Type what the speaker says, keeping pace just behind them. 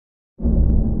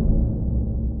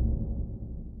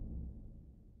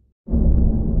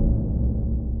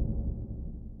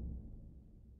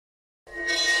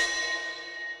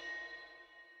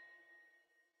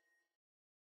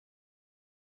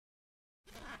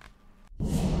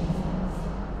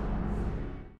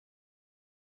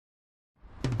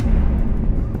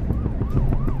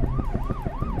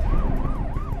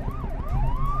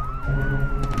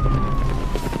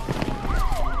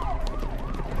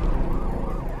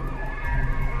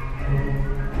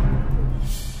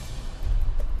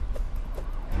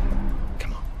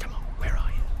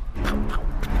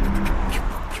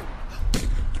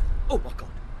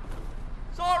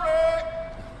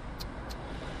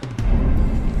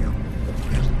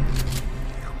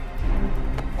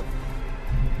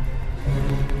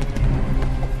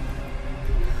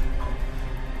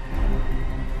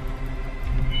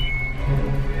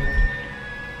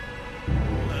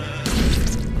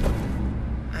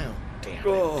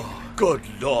Oh, good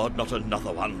Lord, not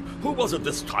another one. Who was it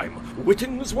this time?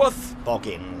 Whittingsworth?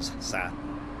 Boggins, sir.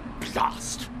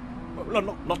 Blast!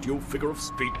 Well, not you, figure of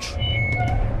speech.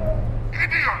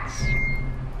 Idiots!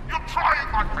 You're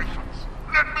trying my patience.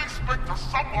 Let me speak to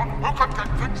someone who can get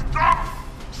things done.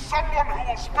 Someone who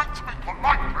will speak to me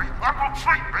politely and will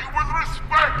treat me with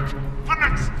respect. The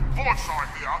next voice I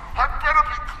hear had better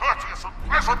be courteous and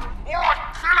pleasant, or I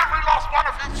kill every last one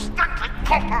of you stinking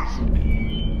coppers!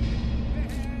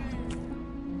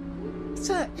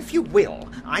 Sir, if you will,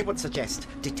 I would suggest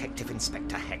Detective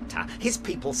Inspector Hector. His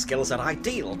people skills are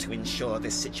ideal to ensure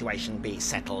this situation be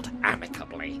settled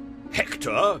amicably.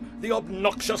 Hector? The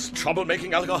obnoxious,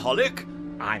 troublemaking alcoholic?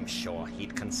 I'm sure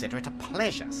he'd consider it a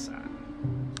pleasure, sir.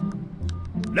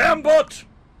 Lambert!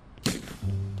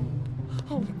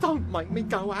 Oh, don't make me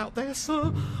go out there,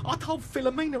 sir. I told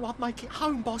Philomena I'd make it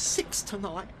home by 6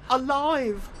 tonight.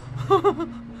 Alive.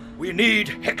 We need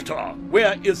Hector.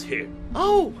 Where is he?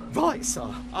 Oh, right,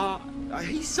 sir.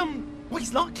 He's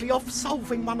likely off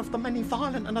solving one of the many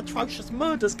violent and atrocious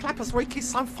murders Clappers Week is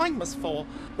so famous for.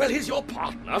 Well, he's your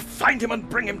partner. Find him and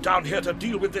bring him down here to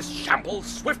deal with this shambles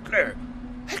swiftly.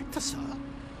 Hector, sir?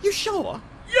 You sure?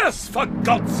 Yes, for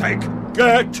God's sake!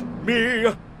 Get me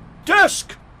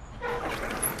desk!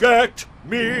 Get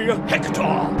me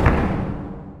Hector!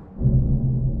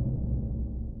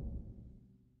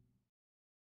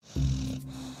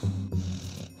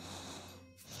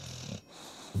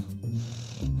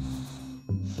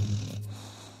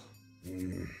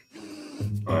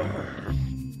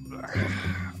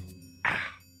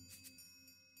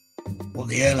 What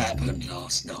the hell happened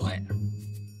last night?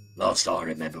 Last I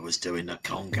remember was doing the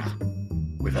conga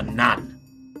with a nun.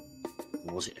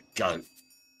 Or was it a goat?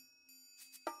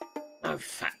 No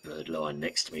fat bird lying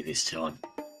next to me this time.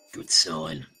 Good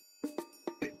sign.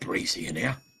 Bit breezy in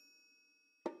here.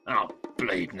 Oh,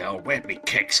 bleed now, where'd me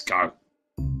keks go?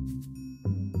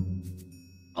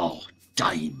 Oh,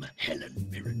 Dame Helen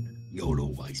Mirren, you'll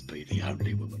always be the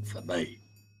only woman for me.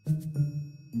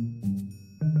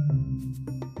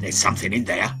 There's something in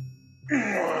there.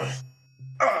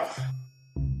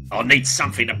 I need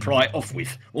something to pry it off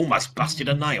with. Almost busted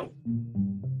a nail.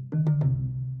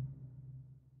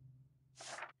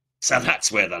 So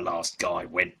that's where the last guy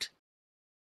went.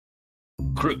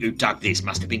 Crook who dug this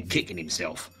must have been kicking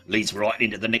himself. Leads right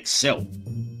into the next cell.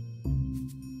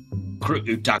 Crook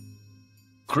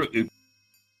who...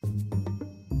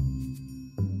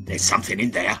 There's something in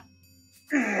there.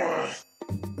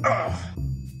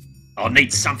 I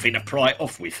need something to pry it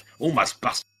off with. Almost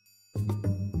busted.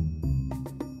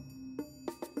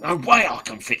 No way I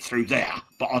can fit through there,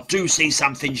 but I do see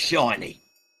something shiny.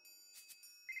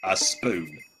 A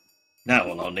spoon. Now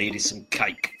all I need is some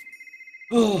cake.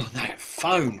 Oh, that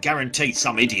phone. Guaranteed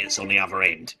some idiot's on the other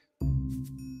end.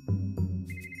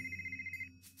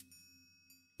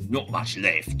 Not much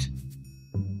left.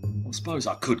 I suppose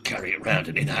I could carry it round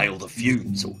and inhale the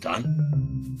fumes all done.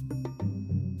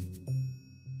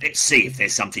 Let's see if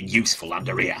there's something useful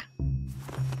under here.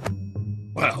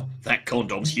 Well, that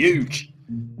condom's huge.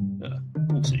 Of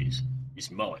course it is. It's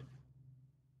mine.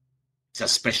 It's a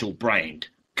special brand.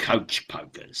 Coach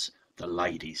pokers. The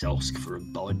ladies ask for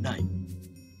 'em by name.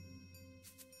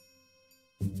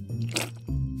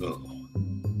 Oh.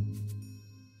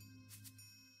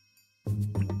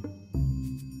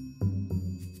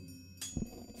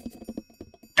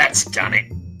 That's done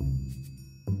it.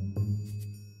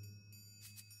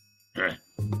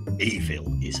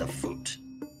 Evil is afoot.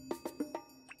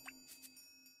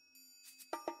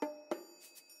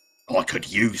 I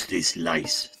could use this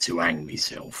lace to hang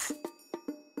myself.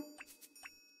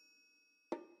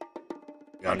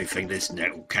 The only thing this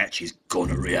net will catch is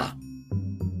gonorrhea.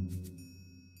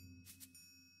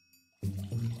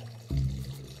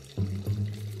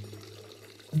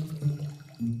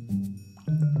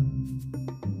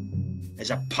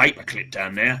 There's a paperclip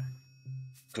down there.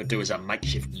 Could do as a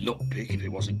makeshift lockpick if it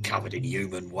wasn't covered in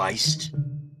human waste.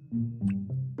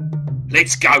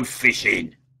 Let's go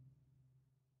fishing.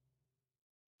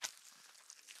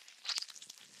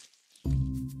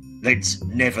 Let's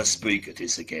never speak of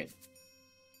this again.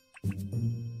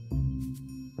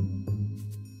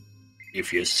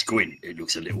 If you squint, it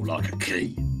looks a little like a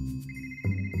key.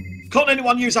 Can't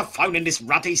anyone use a phone in this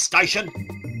ruddy station?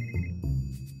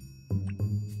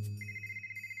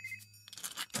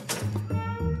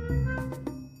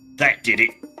 That did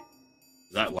it.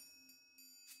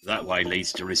 That way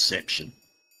leads to reception.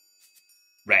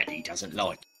 Ratty doesn't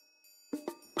like it.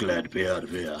 Glad to be out of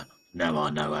here. Now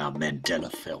I know how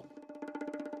Mandela felt.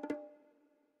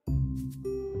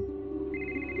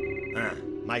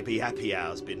 Maybe happy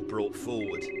hour's been brought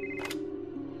forward.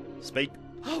 Speak.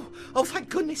 Oh, thank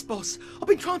goodness, boss. I've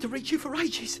been trying to reach you for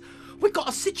ages. We've got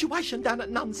a situation down at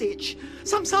Nun's Itch.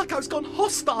 Some psycho's gone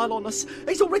hostile on us.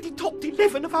 He's already topped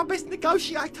 11 of our best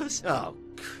negotiators. Oh,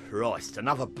 Christ,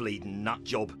 another bleeding nut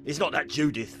job. It's not that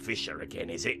Judith Fisher again,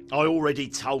 is it? I already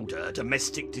told her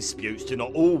domestic disputes do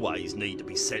not always need to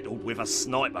be settled with a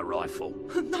sniper rifle.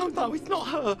 No, it's not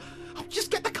her. Oh, just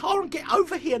get the car and get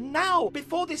over here now,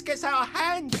 before this gets out of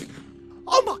hand.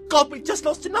 Oh my God, we've just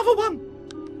lost another one.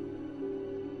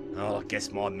 Oh, I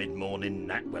guess my mid-morning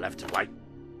nap will have to wait.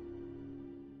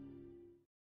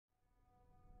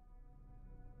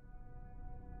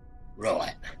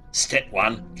 Right. Step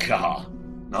 1, car.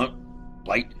 No,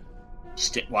 wait.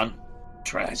 Step 1,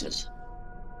 trousers.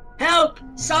 Help!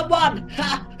 Someone!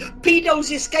 Ha!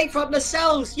 Pedos escaped from the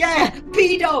cells! Yeah!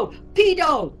 Pedo!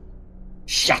 Pedo!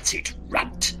 Shut it,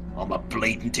 runt. I'm a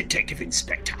bleeding detective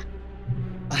inspector.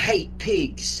 I hate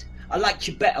pigs. I liked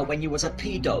you better when you was a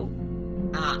pedo.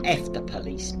 Ah, F the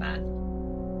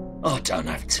policeman. I don't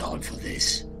have time for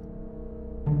this.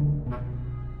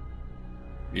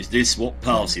 Is this what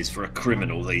passes for a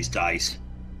criminal these days?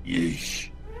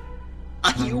 Yeesh.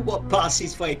 Are you what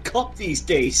passes for a cop these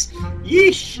days?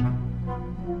 Yeesh!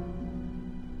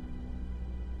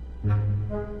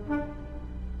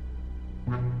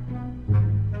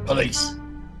 Police,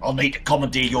 I'll need to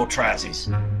commandeer your trousers.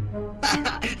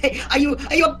 Hey, are you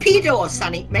a pedo or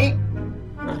something, mate?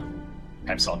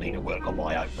 Perhaps I need to work on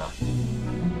my opener.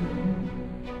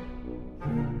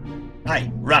 Hey,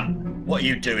 run! What are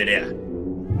you doing here?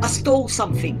 I stole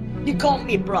something. You got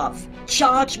me, bruv.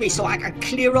 Charge me so I can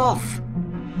clear off.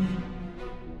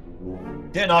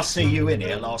 Didn't I see you in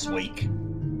here last week?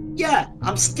 Yeah,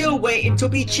 I'm still waiting to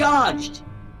be charged.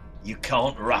 You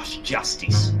can't rush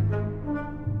justice.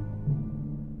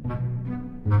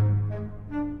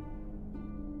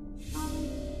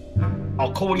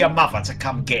 I'll call your mother to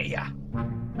come get you.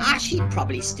 Ah, she's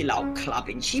probably still out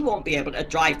clubbing. She won't be able to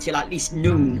drive till at least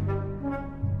noon.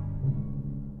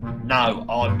 No,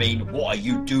 I mean, what are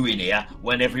you doing here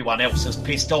when everyone else has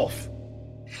pissed off?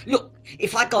 Look,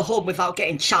 if I go home without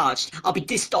getting charged, I'll be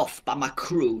dissed off by my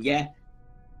crew, yeah?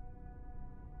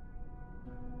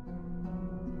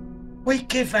 We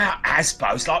give out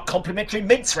ASBOs like complimentary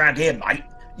mints round here, mate.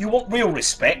 You want real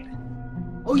respect?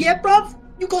 Oh yeah, bruv?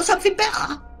 You got something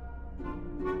better?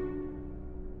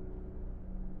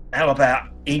 How about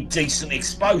indecent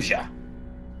exposure?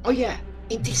 Oh yeah,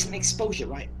 indecent exposure,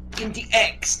 right? Indie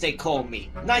X, they call me.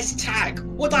 Nice tag.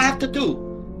 What do I have to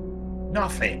do?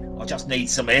 Nothing. I just need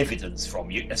some evidence from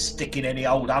you to stick in any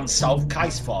old unsolved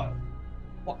case file.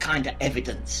 What kind of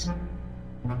evidence?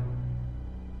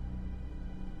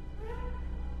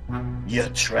 Your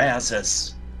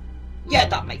trousers. Yeah,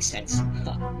 that makes sense.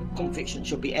 Conviction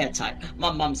should be airtight.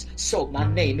 My mum's soaked my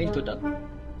name into them.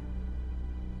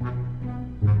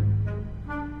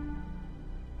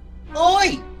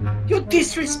 Oi! You're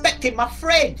disrespecting my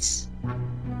friends!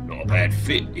 Not a bad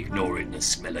fit, ignoring the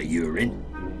smell of urine.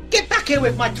 Get back here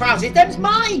with my trousers, them's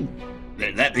mine!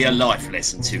 Let that be a life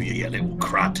lesson to you, you little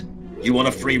crud. You want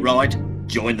a free ride?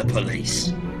 Join the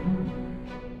police.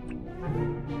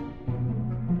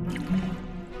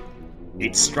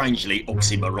 It's strangely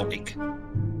oxymoronic.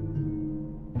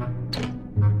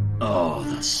 Oh,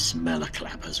 the smell of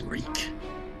clappers reek.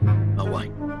 Oh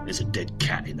wait, there's a dead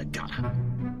cat in the gutter.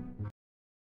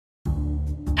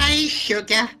 Hey,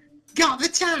 sugar. Got the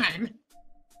time?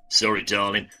 Sorry,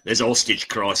 darling. There's a hostage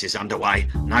crisis underway.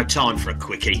 No time for a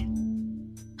quickie.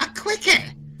 A quickie?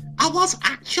 I was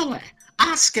actually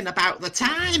asking about the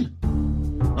time.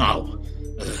 Oh,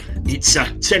 it's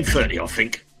 10:30, I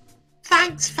think.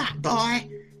 Thanks, fat boy.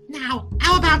 Now,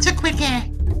 how about a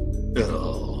quickie?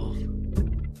 Oh.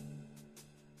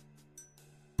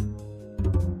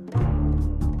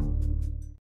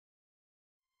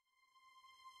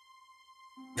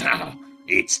 Ah,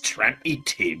 it's Trampy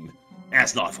Tim.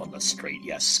 How's life on the street,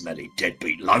 you smelly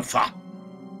deadbeat loafer?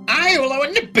 I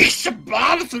will the beast of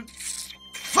bars and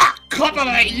fuck couple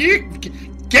of you.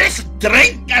 Get us a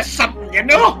drink or something, you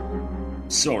know?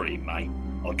 Sorry, mate.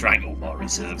 I drank all my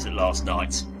reserves at last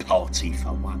night's party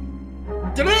for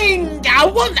one. Drink! I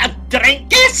want a drink!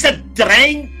 Get us a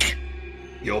drink!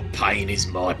 Your pain is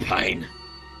my pain.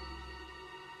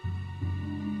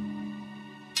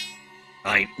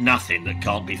 Ain't nothing that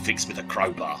can't be fixed with a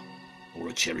crowbar or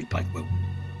a cherry bakewell.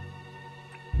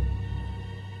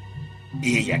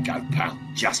 Here you go, pal.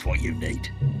 Just what you need.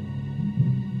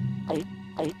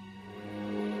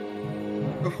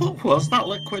 What was that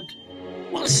liquid?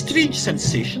 What a strange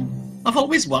sensation. I've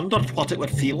always wondered what it would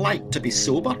feel like to be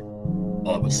sober.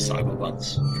 I was sober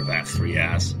once, for about 3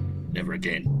 hours. Never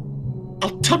again.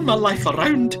 I'll turn my life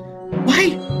around.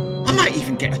 Why? might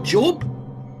even get a job.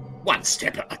 One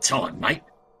step at a time, mate.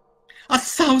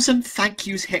 1,000 thank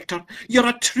yous, Hector. You're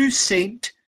a true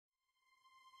saint.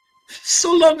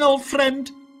 So long, old friend.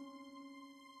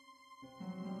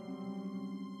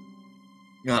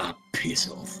 Ah, piss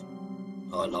off.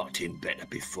 I liked him better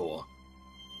before.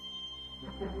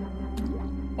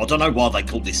 I don't know why they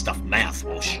call this stuff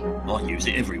mouthwash. I use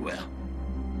it everywhere.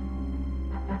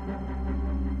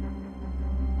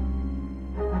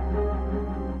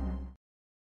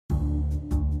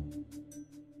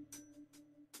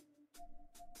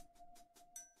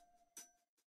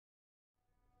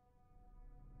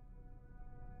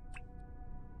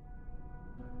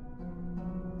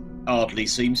 Hardly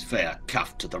seems fair,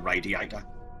 cuffed to the radiator.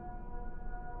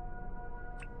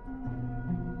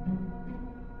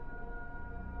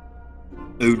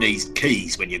 Who needs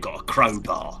keys when you got a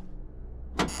crowbar?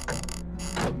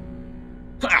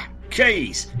 Ha!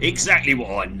 Keys! Exactly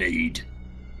what I need.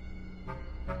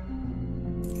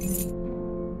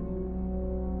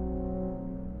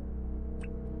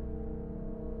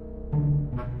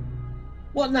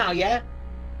 What now, yeah?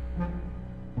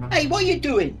 Hey, what are you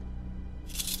doing?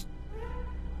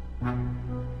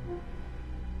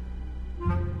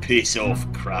 Piss off,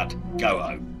 crud. Go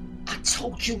home. I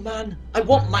told you, man. I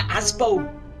want my Asbo.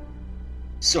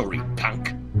 Sorry,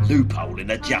 punk. Loophole in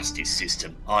the justice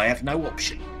system. I have no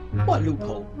option. What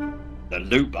loophole? The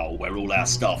loophole where all our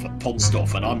staff are pounced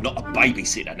off and I'm not a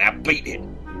babysitter. Now beat it.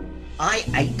 I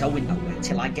ain't going nowhere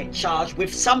till I get charged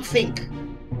with something.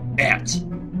 Out.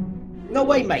 No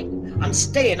way, mate. I'm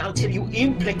staying until you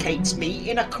implicate me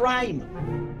in a crime.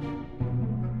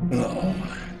 Oh.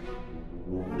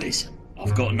 Listen,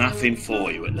 I've got nothing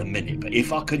for you at the minute, but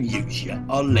if I can use you,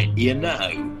 I'll let you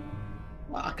know.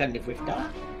 Well, I can live with that.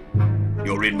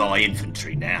 You're in my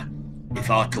infantry now.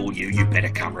 If I call you, you better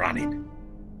come running.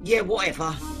 Yeah,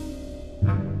 whatever.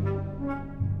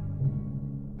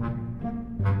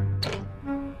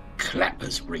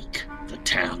 Clappers Reek, the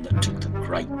town that took the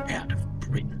great out of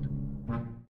Britain.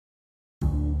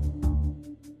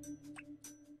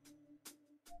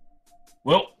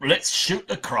 Well, let's shoot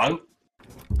the crow.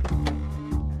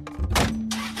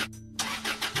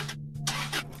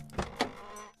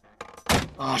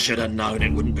 I should have known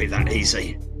it wouldn't be that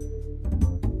easy.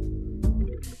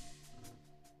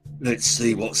 Let's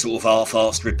see what sort of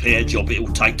half-assed repair job it'll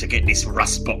take to get this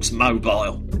rust box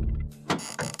mobile.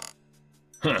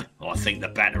 Huh, I think the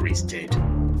battery's dead.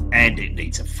 And it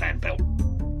needs a fan belt.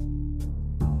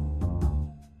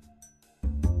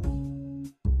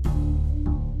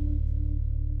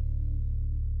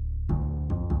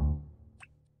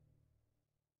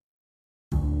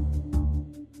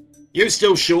 You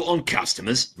still short on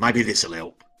customers? Maybe this'll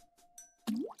help.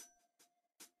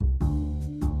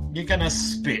 You gonna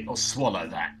spit or swallow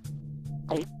that?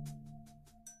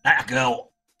 That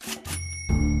girl.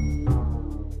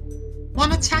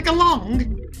 Wanna tag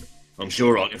along? I'm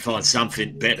sure I can find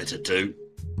something better to do.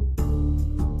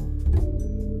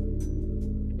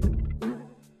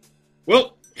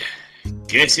 Well,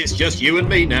 guess it's just you and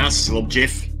me now,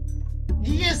 Slobjiff.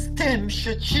 Jestem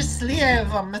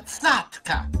szczęśliwa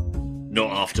mcatka.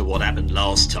 Not after what happened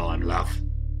last time, love.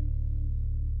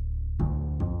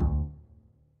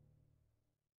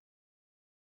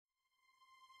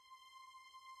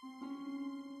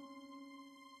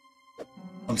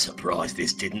 I'm surprised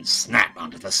this didn't snap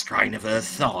under the strain of her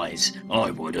thighs.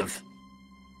 I would have.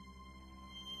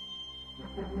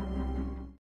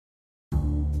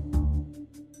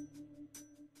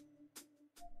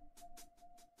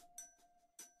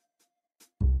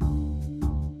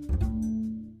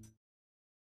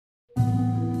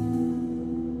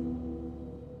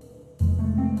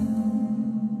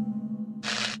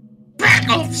 Back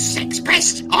off, sex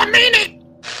pest! I mean it!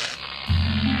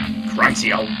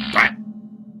 Crazy old bat.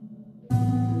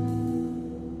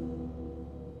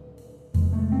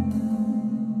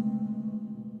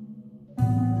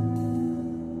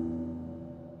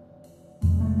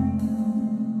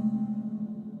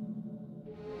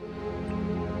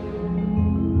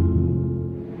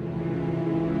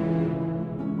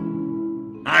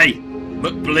 Hey,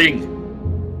 McBling.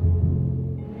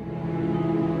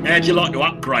 How'd you like to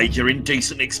upgrade your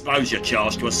indecent exposure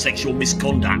charge to a sexual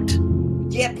misconduct?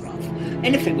 Yeah, bruv.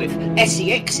 Anything with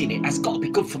SEX in it has got to be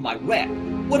good for my rep.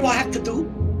 What do I have to do?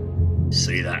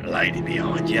 See that lady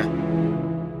behind you?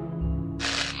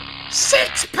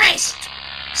 Sex pest!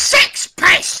 Sex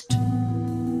pest!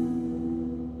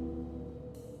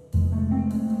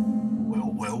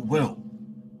 Well, well, well.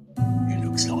 It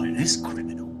looks like this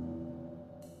criminal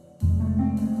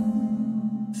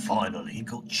finally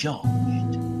got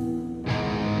charged.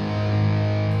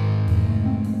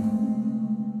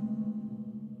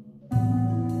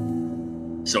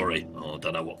 Sorry, I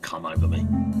don't know what come over me.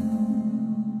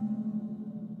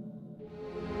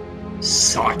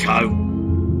 Psycho.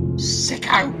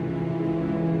 Sicko.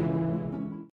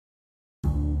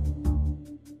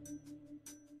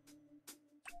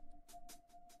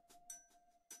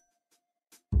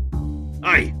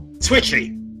 Hey,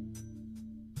 Twitchy!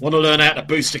 Want to learn how to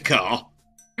boost a car?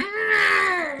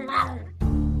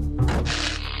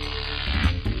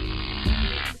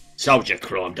 Soldier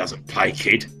crime doesn't pay,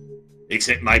 kid.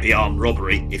 Except maybe armed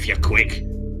robbery, if you're quick.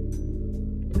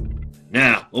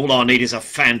 Now, all I need is a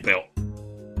fan belt.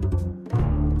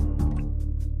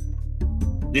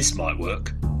 This might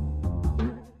work.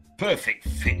 Perfect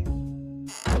fit.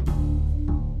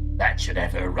 That should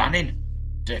have her running.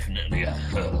 Definitely a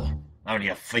her. Only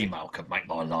a female could make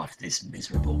my life this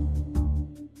miserable.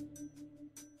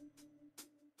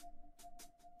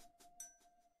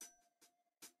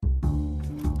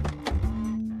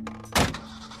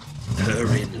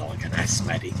 Her in like an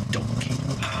asthmatic donkey.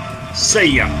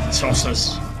 See ya,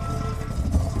 tossers.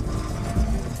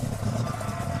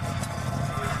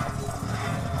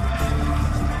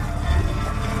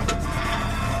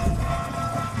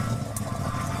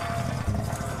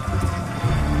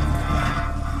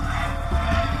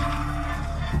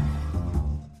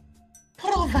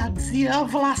 Prowadzia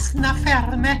własna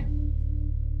fermę.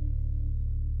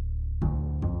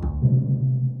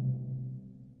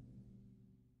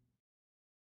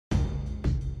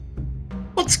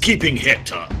 What's keeping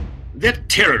Hector? That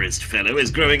terrorist fellow is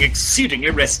growing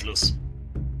exceedingly restless.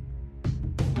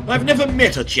 I've never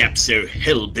met a chap so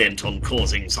hell-bent on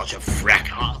causing such a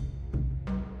fracas.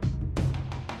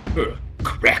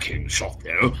 Cracking shot,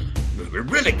 though. We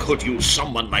really could use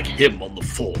someone like him on the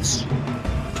force.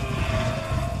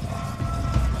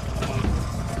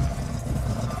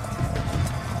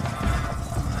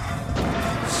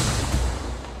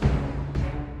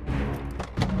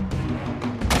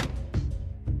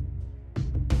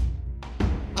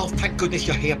 Oh, thank goodness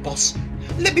you're here, boss.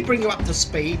 Let me bring you up to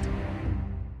speed.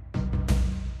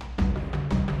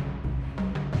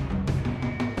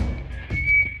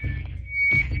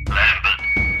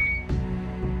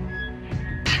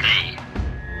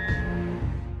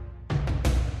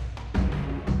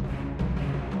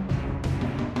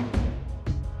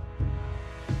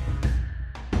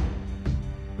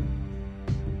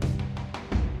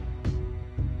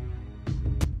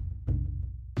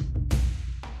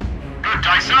 Good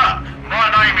day, sir. My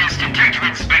name is Detective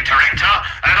Inspector Hector,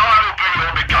 and I will be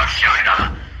your negotiator.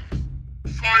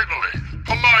 Finally,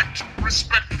 polite,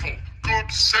 respectful,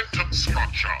 good sentence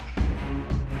structure.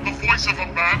 The voice of a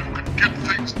man who can get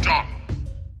things done.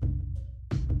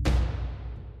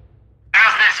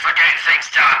 How's this for getting things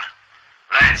done?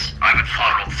 Lads, I would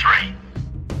fire on 3.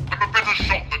 I'm a better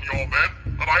shot than your men,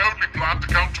 and I only plan to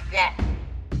count to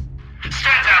 1.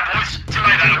 Stand down, boys, to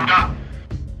lay that order.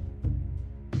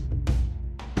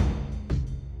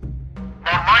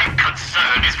 My main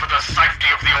concern is for the safety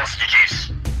of the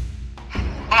hostages.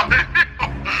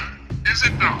 Is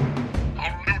it now? How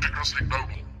ludicrously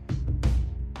noble.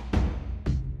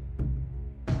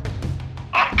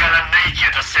 I'm gonna need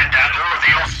you to send out all of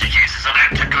the hostages as an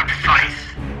act of good faith.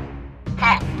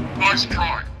 Ha! Nice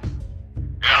try.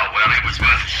 Yeah, well, it was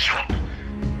worth a shot.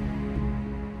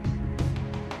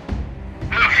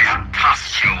 Look here,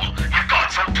 pustule. You've got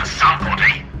to talk to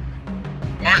somebody.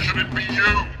 Why should it be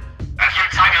you? Have you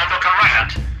taken a look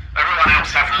around? Everyone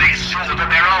else have legs shorter than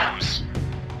their arms.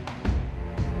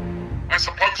 I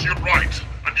suppose you're right,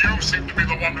 and you seem to be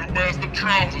the one who wears the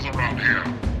trousers around here.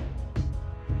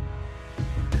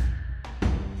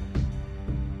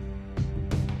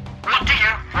 What do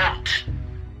you want?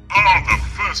 The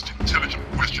first intelligent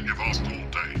question you've asked all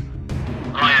day.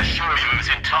 I assure you it was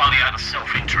entirely out of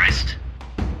self-interest.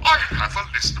 I have a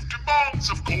list of demands,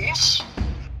 of course.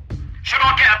 Should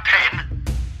I get a pen?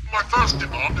 My first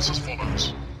demand is as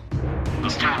follows. I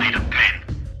still need a pen.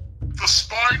 The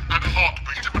spine and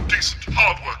heartbeat of a decent,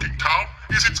 hard-working town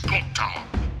is its clock tower.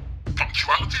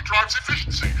 Punctuality drives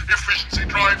efficiency, efficiency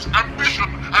drives ambition,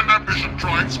 and ambition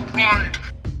drives pride.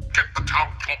 Get the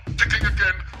town clock ticking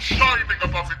again, shining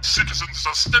above its citizens as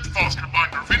a steadfast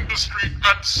reminder of industry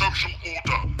and social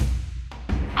order.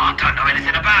 I don't know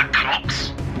anything about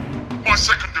clocks. My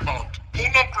second demand,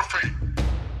 pornography.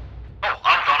 Oh,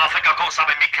 hold on, I think I've got some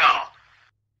in my car.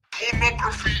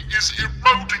 Pornography is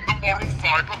eroding the moral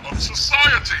fibre of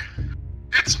society.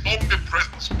 Its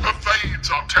omnipresence pervades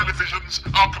our televisions,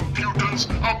 our computers,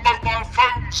 our mobile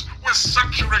phones. We're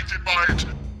saturated by it.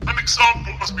 An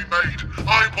example must be made.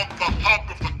 I want the hub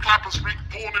of the Clappers Rig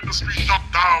porn industry shut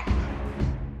down.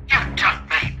 You don't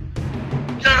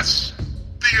mean? Yes,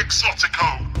 the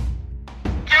Exotico.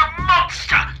 You mock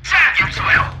monster! Damn you to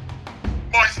hell!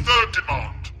 My third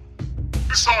demand.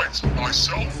 Besides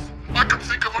myself, I can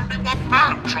think of only one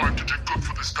man trying to do good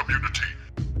for this community.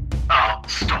 Oh,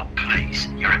 stop, please.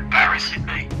 You're embarrassing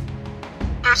me.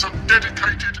 There's a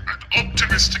dedicated and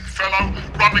optimistic fellow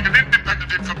running an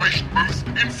independent information booth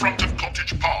in front of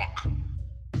Cottage Park.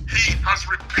 He has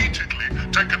repeatedly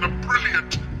taken a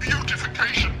brilliant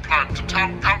beautification plan to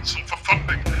town council for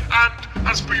funding and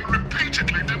has been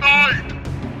repeatedly denied.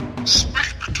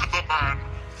 Speak to the man,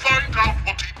 find out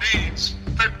what he needs,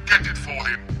 then get it for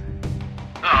him.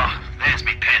 Oh, there's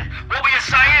me pen. What were you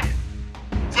saying?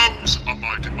 Those are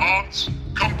my demands.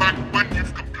 Come back when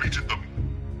you've completed them.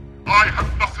 I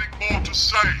have nothing more to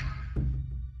say.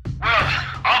 Well,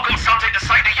 I've got something to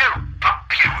say to you,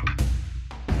 pube.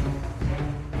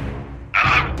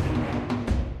 Hello?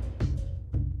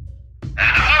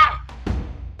 Hello?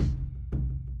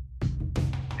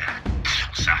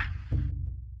 Sir.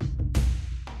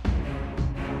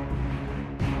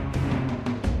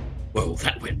 Well,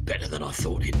 that went better than I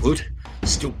thought it would.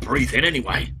 Still breathing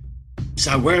anyway.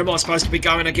 So where am I supposed to be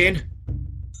going again?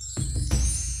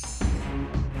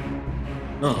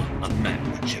 Oh, a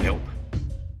map should help.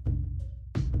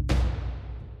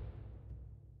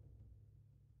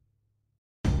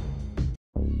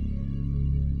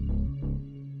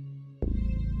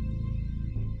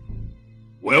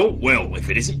 Well, if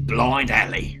it isn't Blind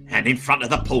Alley, and in front of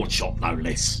the pawn shop, no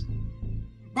less.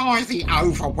 By the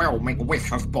overwhelming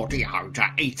whiff of body odour,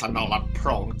 ethanol and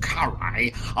prawn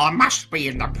curry, I must be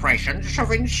in the presence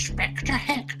of Inspector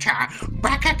Hector.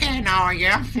 Back again, are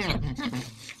you?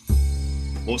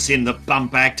 What's in the bum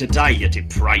bag today, you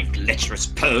depraved, lecherous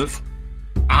perv?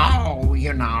 Oh,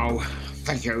 you know,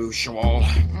 the usual.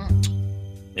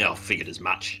 Yeah, I figured as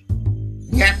much.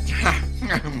 Yep,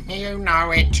 you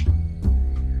know it.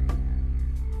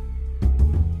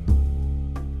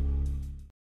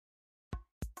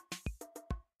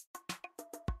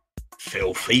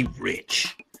 Filthy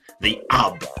rich. The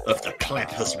hub of the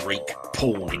Clappers Reek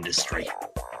porn industry.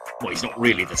 Well, he's not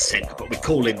really the centre, but we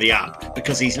call him the hub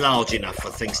because he's large enough for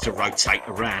things to rotate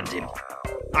around him.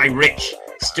 Hey, Rich,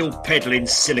 still peddling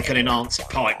silicon-enhanced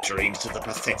pipe dreams to the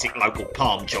pathetic local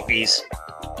palm jockeys.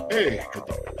 Hey,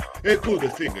 a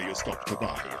good thing you stopped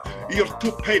by. You're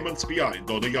 2 payments behind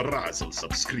on your Razzle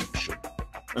subscription.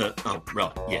 Oh,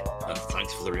 right, yeah,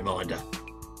 thanks for the reminder.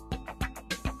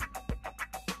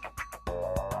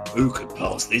 Who could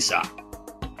pass this up?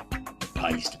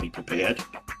 Pays to be prepared.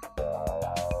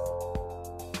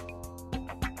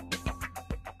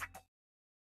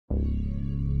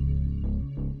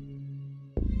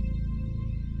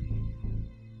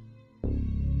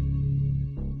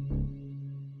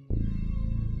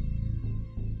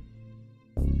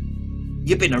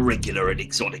 You've been a regular at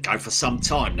Exotico for some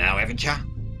time now, haven't you?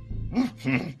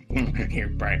 You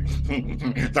bet.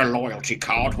 The loyalty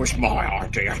card was my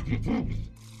idea.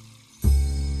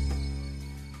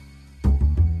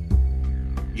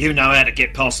 You know how to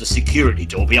get past the security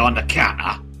door behind the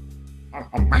counter?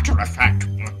 A matter of fact,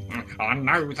 I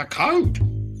know the code.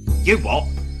 You what?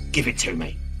 Give it to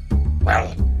me.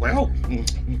 Well,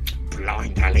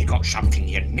 Blind Alley got something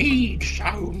you need, so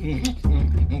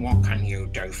what can you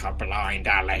do for Blind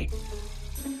Alley?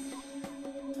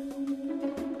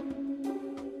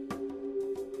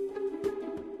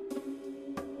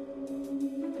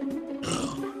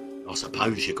 Oh, I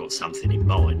suppose you got something in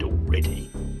mind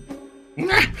already.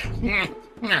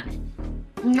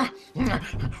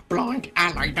 Blind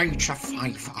Alley needs a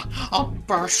favour. I'm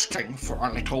bursting for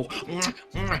a little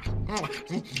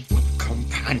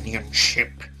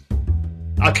companionship.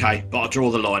 Okay, but I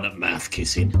draw the line at mouth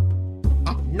kissing.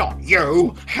 Not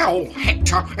you! Hell,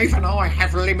 Hector, even I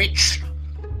have limits.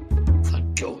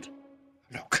 Thank God.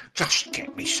 Look, just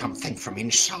get me something from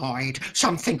inside.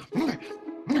 Something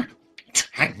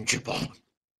tangible.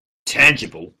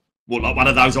 Tangible? What, like one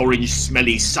of those orange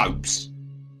smelly soaps?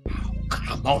 Oh,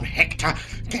 come on, Hector.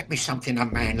 Get me something a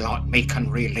man like me can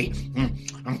really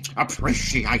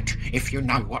appreciate, if you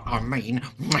know what I mean.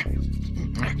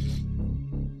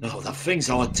 Oh, the things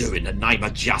I do in the name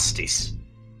of justice.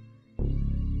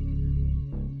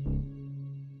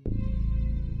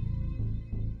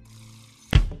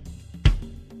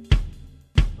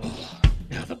 Oh,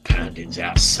 now the pounding's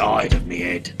outside of me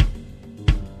head.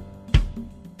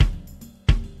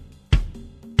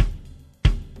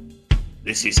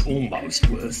 This is almost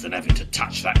worse than having to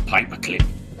touch that paperclip.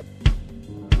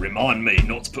 Remind me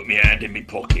not to put my hand in my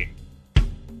pocket.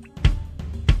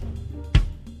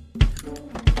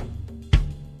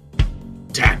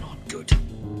 Damn, I'm good.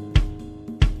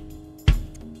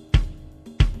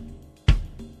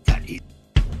 That is...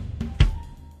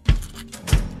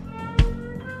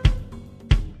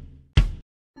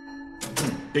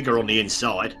 bigger on the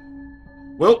inside.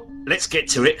 Well, let's get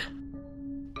to it.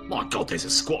 My God, there's a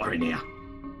squatter in here.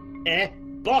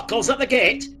 Barco's at the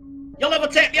gate. You'll never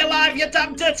take me alive, you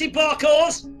damn dirty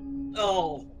Barcos!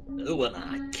 Oh, who am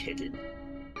I kidding?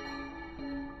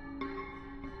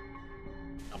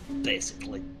 I'm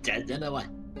basically dead anyway.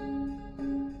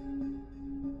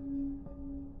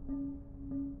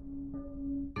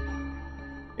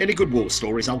 Any good war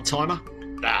stories, old-timer?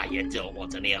 Ah, you don't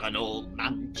want to hear an old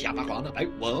man jabber on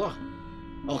about war.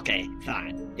 Okay,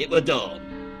 fine. It were dawn.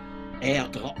 Air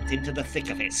dropped into the thick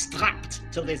of it, strapped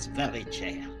to this very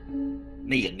chair.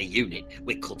 Me and me unit,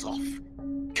 we cut off.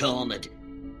 Cornered.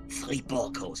 3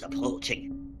 Borcos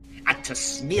approaching. Had to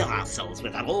smear ourselves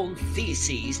with our own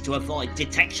feces to avoid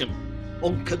detection.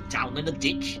 Hunkered down in a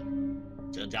ditch.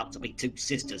 Turned out to be 2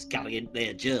 sisters carrying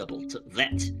their gerbil to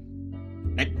vet.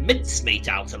 Meant mincemeat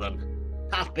out of them.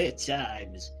 Happy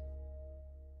times.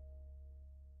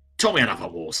 Tell me another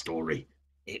war story.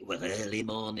 It were early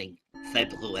morning,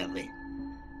 February.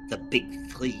 The big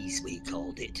freeze, we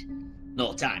called it.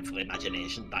 No time for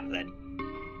imagination back then.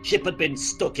 Ship had been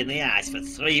stuck in the ice for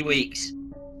 3 weeks.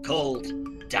 Cold,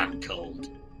 damn cold.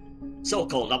 So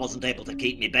cold I wasn't able to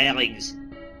keep me bearings.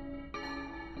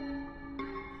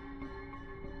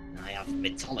 I have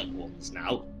metallic ones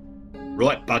now.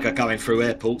 Right bugger going through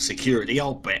airport security,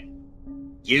 I'll bet.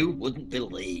 You wouldn't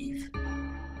believe.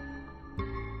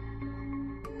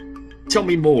 Tell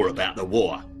me more about the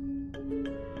war.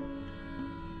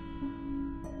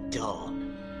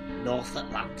 Dawn, North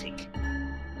Atlantic.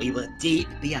 We were deep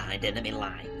behind enemy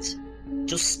lines.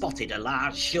 Just spotted a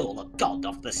large shoal of cod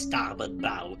off the starboard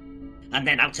bow. And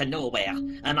then out of nowhere,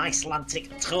 an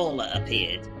Icelandic trawler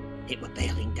appeared. It were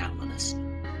bearing down on us.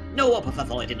 No hope of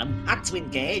avoiding them, had to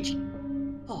engage.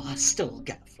 Oh, I still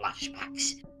get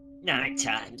flashbacks. Night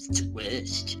time's the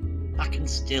worst. I can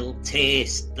still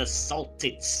taste the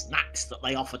salted snacks that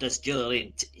they offered us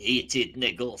during heated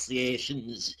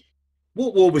negotiations.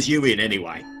 What war was you in,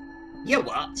 anyway? You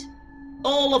what?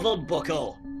 All of them,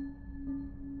 bucko.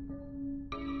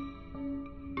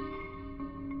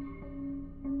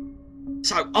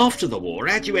 So, after the war,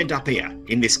 how'd you end up here,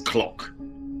 in this clock?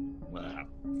 Well,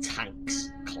 tanks,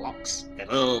 clocks,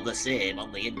 they're all the same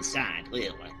on the inside,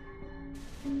 really.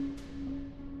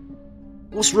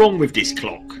 What's wrong with this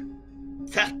clock?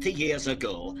 30 years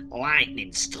ago,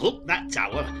 lightning struck that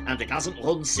tower and it hasn't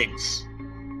run since.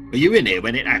 Were you in here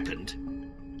when it happened?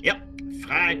 Yep,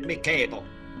 fried me cable.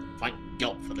 Thank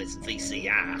God for this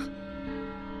VCR.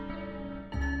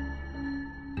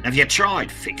 Have you tried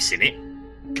fixing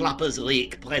it? Clappers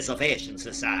Leak Preservation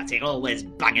Society always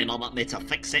banging on at me to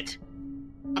fix it.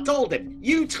 I told him,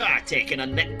 you try taking a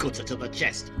neck cutter to the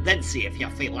chest, then see if you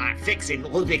feel like fixing the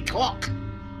bloody clock.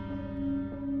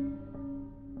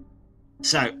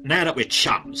 So, now that we're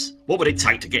chums, what would it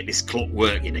take to get this clock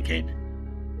working again?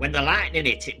 When the lightning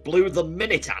hit, it blew the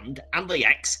minute hand and the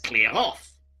X clear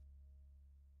off.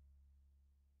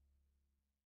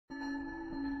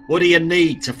 What do you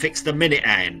need to fix the minute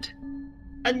hand?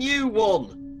 A new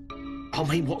one. I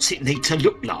mean, what's it need to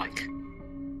look like?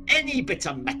 Any bit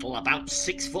of metal about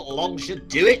 6 foot long should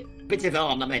do it. Bit of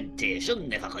ornamentation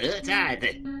never hurt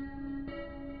either.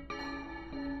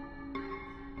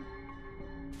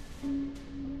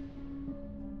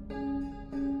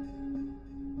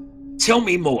 Tell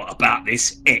me more about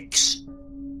this X.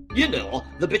 You know,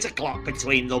 the bit of clock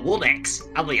between the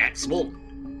 1X and the X1.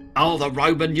 Oh, the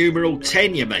Roman numeral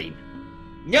 10, you mean?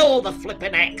 No, the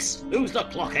flippin' X. Who's the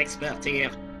clock expert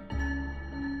here?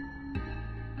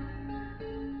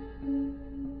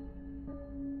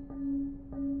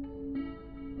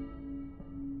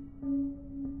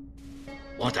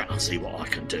 Why don't I see what I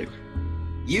can do?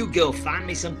 You go find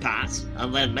me some parts,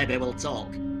 and then maybe we'll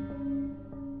talk.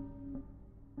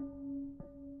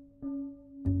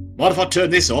 Mind if I turn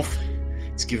this off?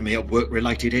 It's giving me a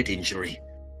work-related head injury.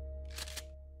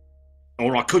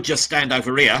 Or I could just stand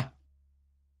over here.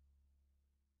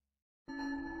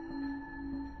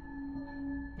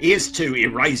 Here's to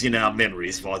erasing our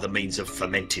memories via the means of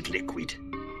fermented liquid.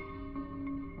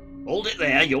 Hold it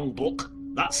there, young buck.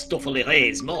 That stuff'll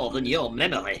erase more than your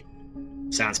memory.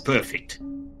 Sounds perfect.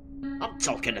 I'm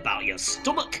talking about your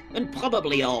stomach and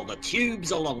probably all the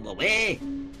tubes along the way.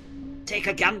 Take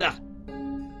a gander.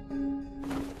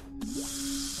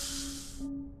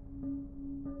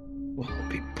 Well, I'll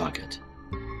be buggered.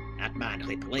 Had mine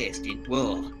replaced in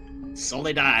war.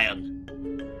 Solid iron.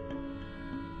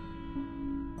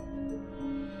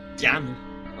 Dan,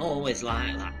 always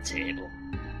like that table.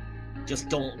 Just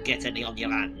don't get any on your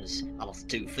hands. I lost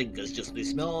 2 fingers just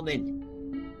this morning.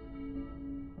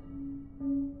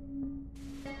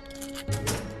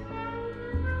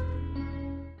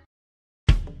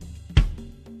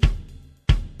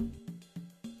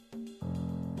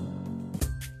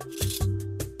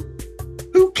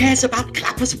 cares about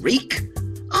Clapper's reek?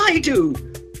 I do,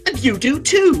 and you do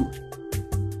too.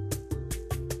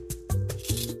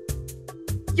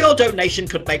 Your donation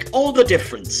could make all the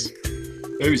difference.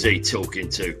 Who's he talking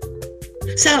to?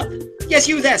 Sir, yes,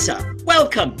 you there, sir.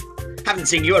 Welcome. Haven't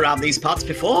seen you around these parts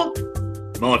before.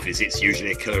 My visits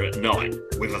usually occur at night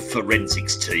with a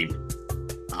forensics team.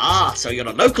 Ah, so you're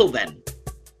a local then.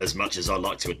 As much as I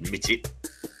like to admit it.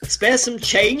 Spare some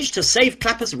change to save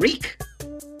Clapper's reek?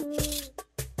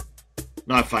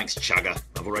 No thanks, Chugger.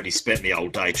 I've already spent the whole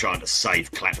day trying to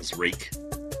save Clapper's reek.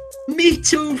 Me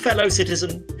too, fellow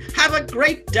citizen. Have a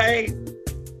great day.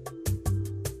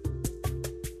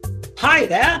 Hi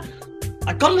there.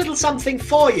 I got a little something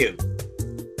for you.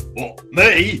 What,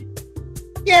 me?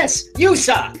 Yes, you,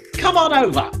 sir. Come on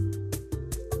over.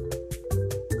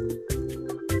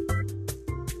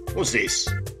 What's this?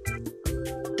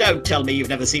 Don't tell me you've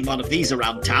never seen one of these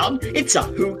around town. It's a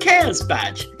Who Cares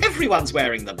badge. Everyone's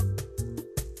wearing them.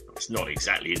 It's not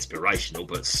exactly inspirational,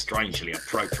 but strangely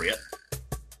appropriate.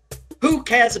 Who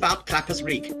cares about Clapper's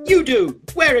reek? You do.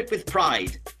 Wear it with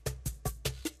pride.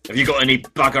 Have you got any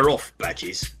bugger off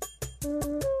badges?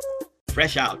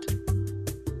 Fresh out.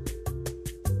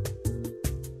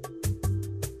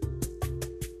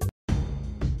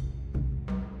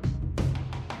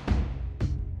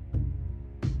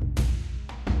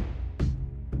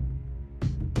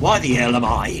 Why the hell am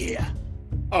I here?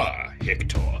 Ah,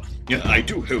 Hector. Yeah, I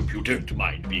do hope you don't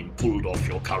mind being pulled off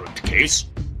your current case.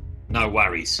 No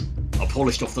worries. I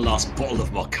polished off the last bottle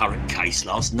of my current case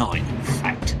last night, in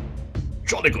fact.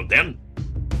 Jolly good then.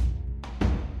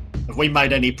 Have we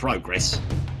made any progress?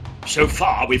 So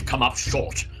far, we've come up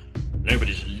short.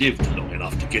 Nobody's lived long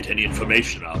enough to get any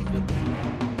information out of them.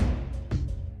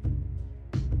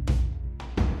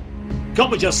 Can't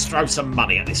we just throw some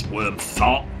money at this worm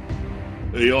fart?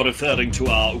 You're referring to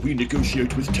our we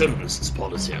negotiate with terrorists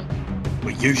policy.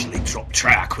 We usually drop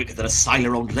trout quicker than a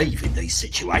sailor on leave in these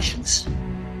situations.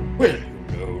 Well,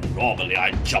 you know, normally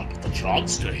I'd jump at the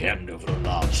chance to hand over a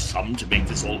large sum to make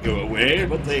this all go away,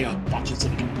 but the budget's a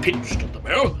little pinched at the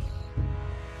moment.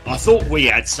 I thought we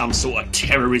had some sort of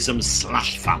terrorism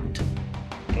slush fund.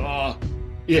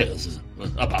 Yes,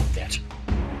 about that.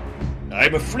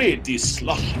 I'm afraid the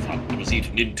slush fund was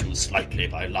eaten into slightly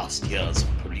by last year's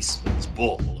policeman's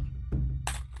ball.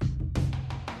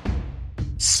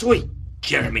 Sweet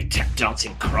Jeremy tap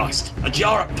dancing Christ. A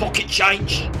jar of pocket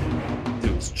change?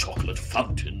 Those chocolate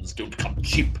fountains don't come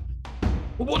cheap.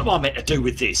 Well, what am I meant to do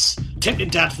with this? Tempting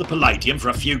down to the Palladium for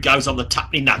a few goes on the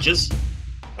tuppenny nudgers?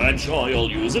 I'm sure you'll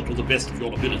use it to the best of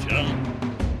your ability.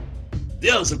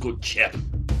 There's a good chap.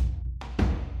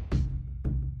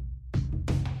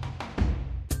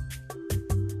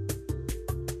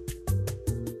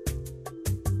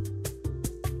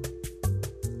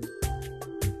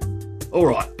 All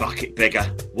right, bucket beggar.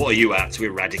 What are you out to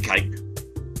eradicate?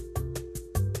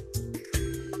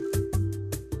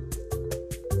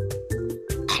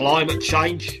 Climate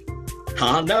change?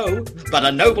 Ah, no, but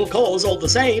a noble cause all the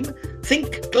same.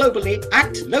 Think globally,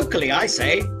 act locally, I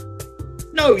say.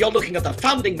 No, you're looking at the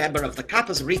founding member of the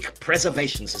Clapper's Reek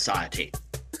Preservation Society.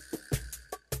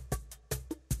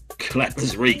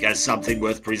 Clapper's Reek has something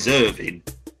worth preserving.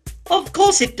 Of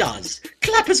course it does.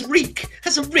 Clapper's Reek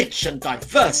has a rich and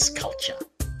diverse culture.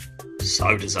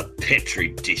 So does a Petri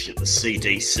dish at the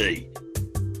CDC.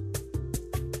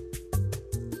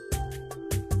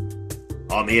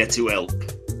 I'm here to help.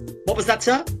 What was that,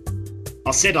 sir?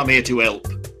 I said I'm here to help.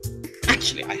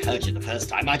 Actually, I heard you the first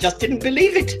time. I just didn't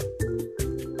believe it.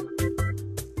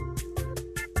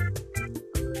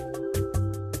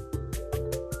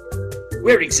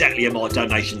 Where exactly are my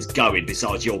donations going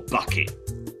besides your bucket?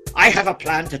 I have a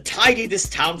plan to tidy this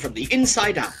town from the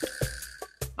inside out.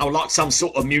 Oh, like some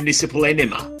sort of municipal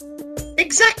enema?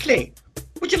 Exactly.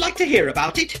 Would you like to hear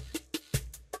about it?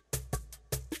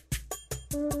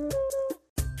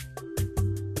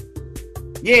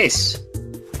 Yes.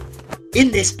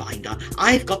 In this binder,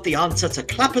 I've got the answer to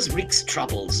Clapper's Reek's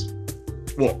troubles.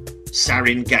 What?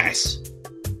 Sarin gas?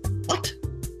 What?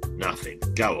 Nothing.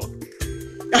 Go on.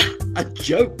 A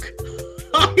joke.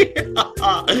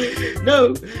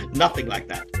 No, nothing like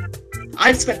that.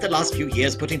 I've spent the last few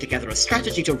years putting together a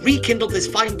strategy to rekindle this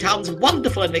fine town's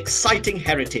wonderful and exciting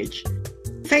heritage.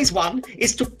 Phase 1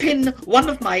 is to pin one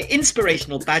of my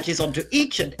inspirational badges onto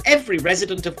each and every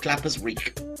resident of Clapper's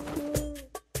Reek.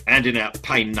 Handing out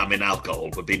pain-numbing alcohol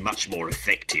would be much more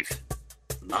effective.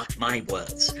 Mark my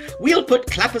words. We'll put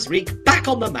Clapper's Reek back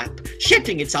on the map,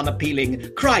 shedding its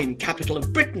unappealing crime capital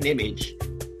of Britain image.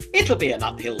 It'll be an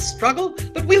uphill struggle,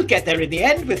 but we'll get there in the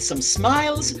end with some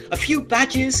smiles, a few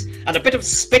badges, and a bit of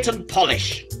spit and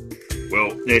polish.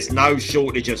 Well, there's no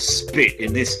shortage of spit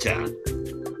in this town.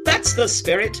 That's the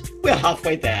spirit. We're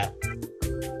halfway there.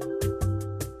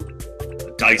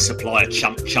 A day's supply of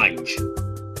chump change.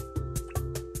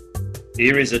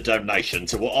 Here is a donation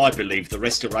to what I believe the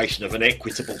restoration of an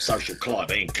equitable social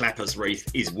climate in Clappers Reef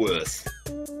is worth.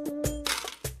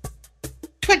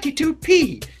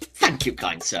 22p. Thank you,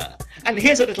 kind sir. And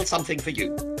here's a little something for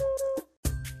you.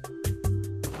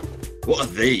 What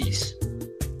are these?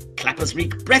 Clappers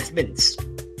Reef breath mints.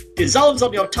 Dissolves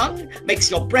on your tongue, makes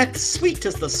your breath sweet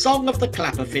as the song of the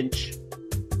clapperfinch.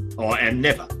 I am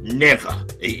never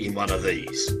eating one of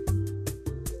these.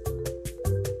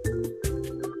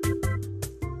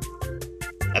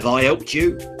 Have I helped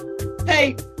you?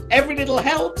 Hey, every little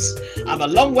helps. I'm a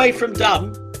long way from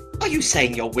done. Are you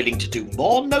saying you're willing to do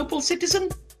more, noble citizen?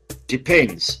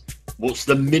 Depends. What's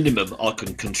the minimum I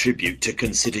can contribute to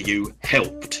consider you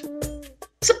helped?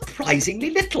 Surprisingly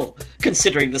little,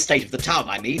 considering the state of the town,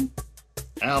 I mean.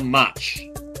 How much?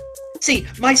 See,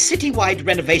 my citywide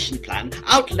renovation plan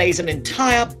outlays an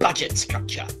entire budget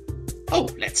structure. Oh,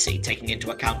 let's see, taking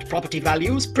into account property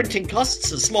values, printing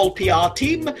costs, a small PR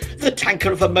team, the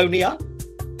tanker of ammonia.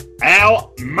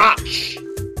 How much?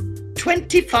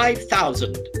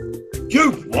 25,000.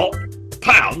 You what?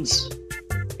 Pounds?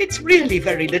 It's really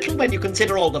very little when you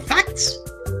consider all the facts.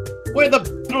 Where the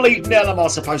bleeding hell am I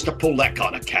supposed to pull that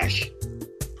kind of cash?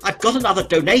 I've got another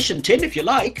donation tin if you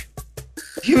like.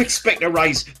 You expect to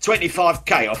raise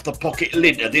 25k off the pocket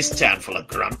lint of this town full of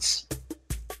grunts?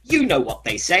 You know what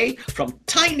they say, from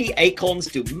tiny acorns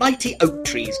do mighty oak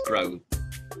trees grow.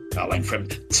 Oh, and from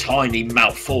tiny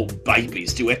malformed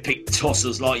babies do epic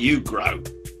tossers like you grow.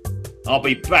 I'll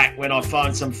be back when I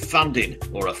find some funding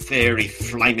or a fairy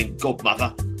flaming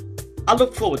godmother. I'll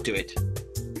look forward to it.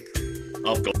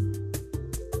 I've got...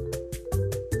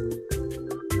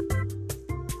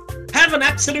 Have an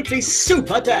absolutely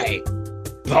super day.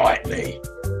 Bite me.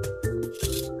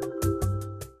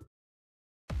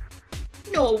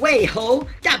 No way, ho!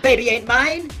 That baby ain't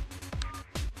mine!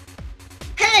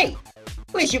 Hey!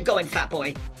 Where's you going, fat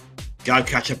boy? Go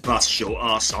catch a bus, short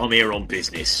ass. I'm here on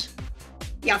business.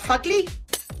 Ya fugly?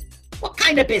 What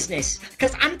kind of business?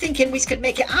 'Cause I'm thinking we could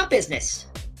make it our business.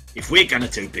 If we're gonna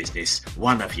do business,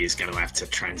 one of you's gonna have to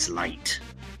translate.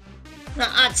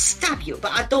 Now, I'd stab you,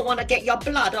 but I don't want to get your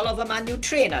blood all over my new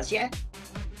trainers, yeah?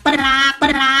 Ba-da-da,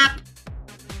 ba-da-da.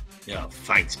 Oh,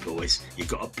 thanks, boys. You've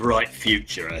got a bright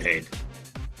future ahead.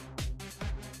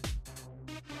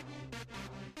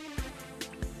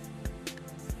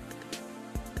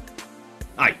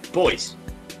 Hey, boys.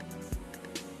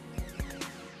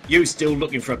 You still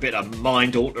looking for a bit of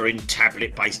mind-altering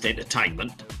tablet-based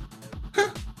entertainment? Huh?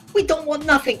 We don't want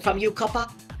nothing from you, copper.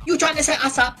 You trying to set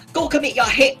us up? Go commit your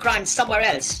hate crimes somewhere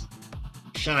else.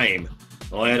 Shame.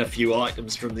 I had a few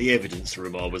items from the evidence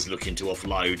room I was looking to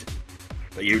offload.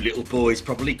 But you little boys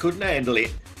probably couldn't handle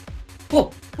it.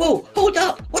 Whoa, whoa, hold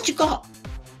up. What you got?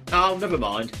 Oh, never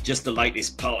mind. Just the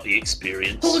latest party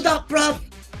experience. Hold up, bruv.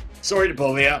 Sorry to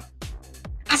bother you.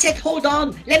 I said hold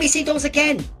on. Let me see those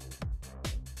again.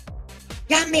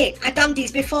 Yeah, mate. I done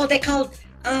these before. They're called...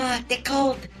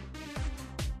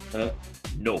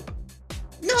 Nope.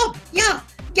 Knob, yeah.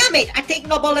 Yeah, mate, I take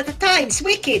knob all of the time. It's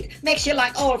wicked. Makes you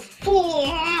like all full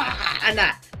and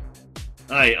that.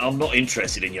 Hey, I'm not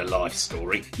interested in your life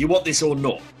story. You want this or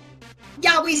not?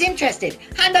 Yeah, we's interested.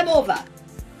 Hand them over.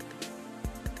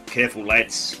 Careful,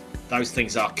 lads. Those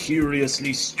things are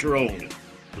curiously strong.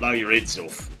 Blow your heads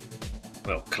off.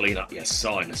 Well, clean up your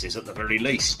sinuses at the very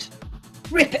least.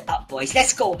 Rip it up, boys.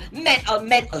 Let's go.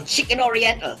 Mental, chicken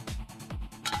oriental.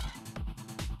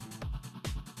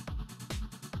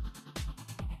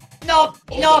 Knob,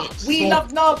 we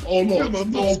love Knob. I like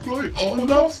Longplay. I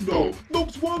love Knob.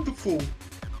 Knob's wonderful.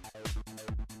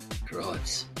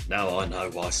 Christ, now I know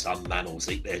why some mammals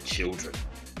eat their children.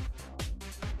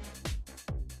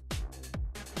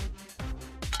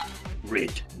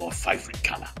 Red, my favourite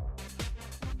colour.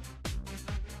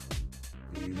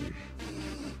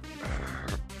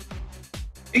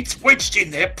 It's wedged in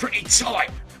there pretty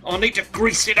tight. I need to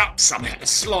grease it up somehow to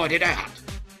slide it out.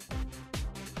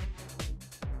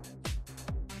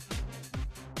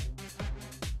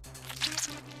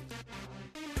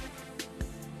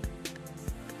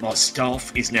 My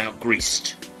staff is now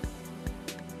greased.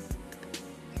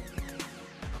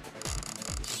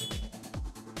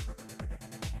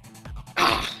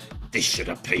 Ah, this should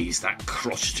appease that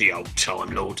crotchety old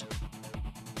Time Lord.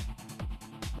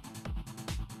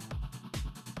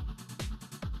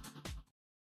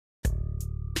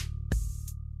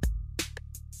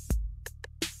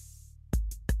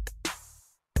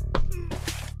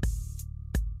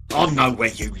 I know where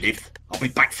you live. I'll be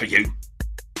back for you.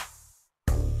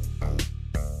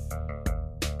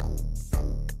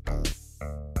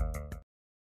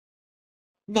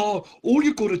 No, all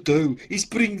you gotta do is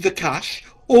bring the cash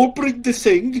or bring the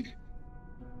thing.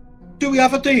 Do we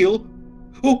have a deal?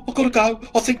 Oh, I gotta go.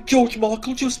 I think George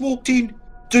Michael just walked in.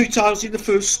 Details in the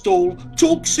first stall.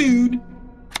 Talk soon.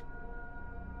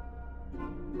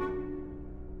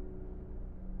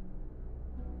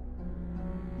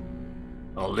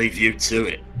 I'll leave you to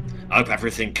it. Hope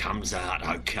everything comes out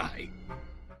okay.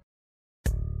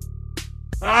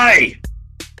 Hey!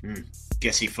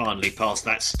 Guess he finally passed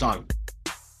that stone.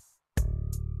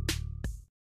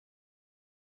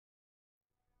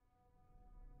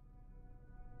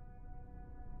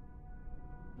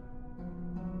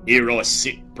 Here I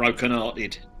sit,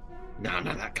 broken-hearted. No,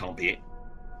 that can't be it.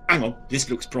 Hang on, this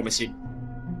looks promising.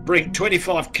 Bring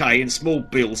 25k in small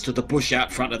bills to the bush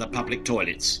out front of the public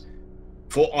toilets.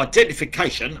 For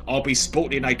identification, I'll be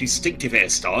sporting a distinctive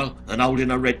hairstyle and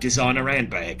holding a red designer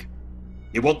handbag.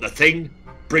 You want the thing?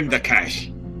 Bring the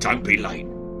cash. Don't be late.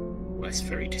 Well, that's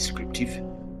very descriptive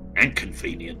and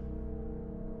convenient.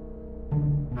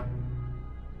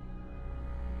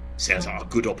 Sounds like a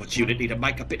good opportunity to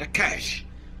make a bit of cash.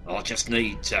 I just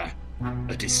need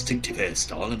a distinctive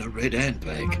hairstyle and a red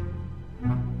handbag.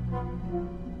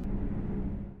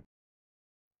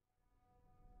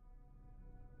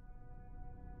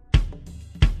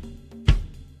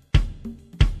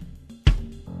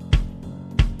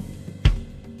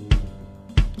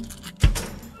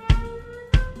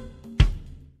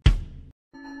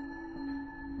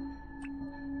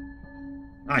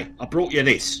 Hey, I brought you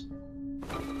this.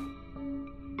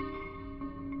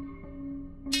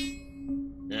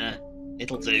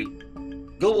 It'll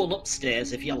do. Go on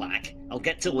upstairs if you like. I'll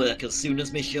get to work as soon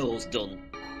as my show's done.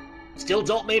 Still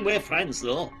don't mean we're friends,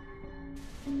 though.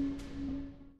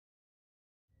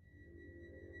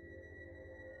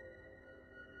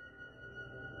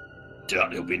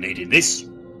 Doubt he'll be needing this.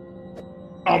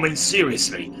 I mean,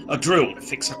 seriously, a drill to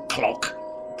fix a clock.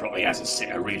 Probably has a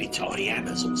set of really tiny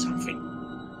hammers or something.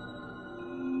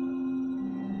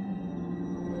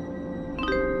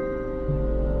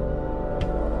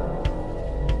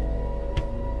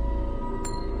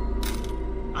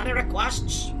 Any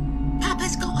requests?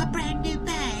 Papa's got a brand new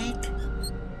bag.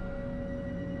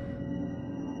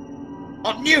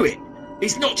 I knew it!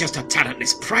 He's not just a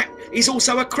talentless prat, he's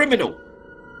also a criminal.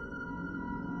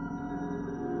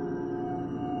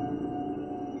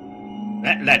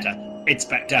 That ladder heads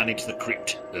back down into the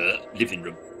crypt, living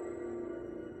room.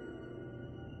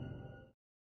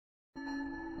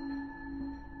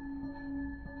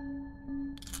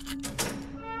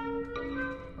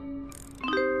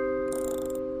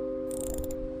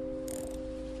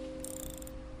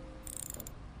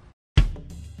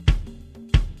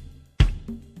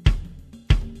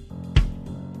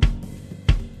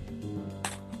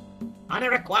 Any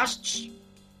requests?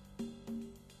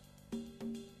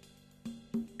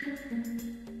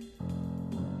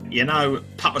 You know,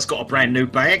 Papa's got a brand new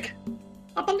bag.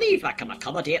 I believe I can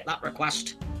accommodate that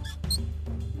request.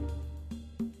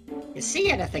 You see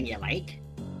anything you like?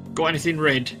 Got anything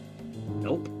red?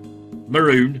 Nope.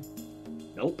 Maroon?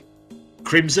 Nope.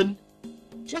 Crimson?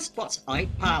 Just what's out,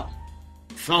 pal?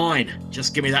 Fine,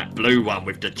 just give me that blue one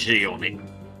with the G on it.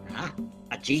 Ah,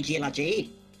 a GG la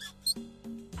G.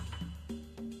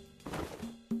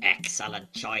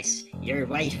 Excellent choice. Your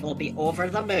wife will be over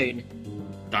the moon.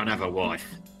 Don't have a wife.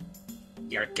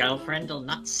 Your girlfriend will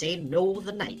not say no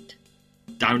the night.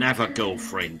 Don't have a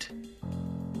girlfriend.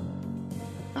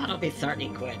 That'll be 30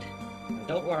 quid. And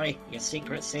don't worry, your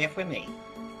secret's safe with me.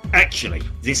 Actually,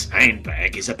 this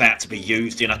handbag is about to be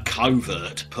used in a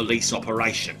covert police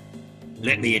operation.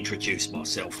 Let me introduce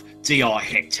myself. D.I.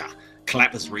 Hector,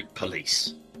 Clappers Reek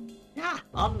Police. Ah,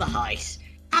 on the heist.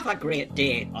 Have a great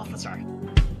day, officer.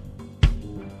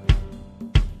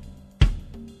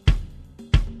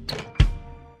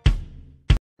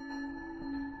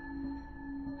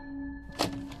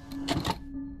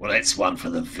 Well, that's one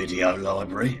for the video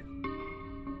library.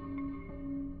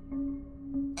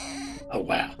 Oh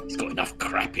wow, he's got enough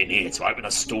crap in here to open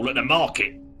a stall at the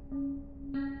market.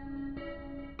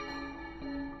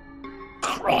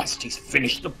 Christ, he's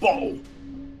finished the bottle.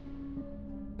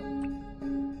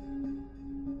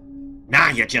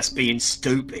 Now you're just being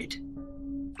stupid.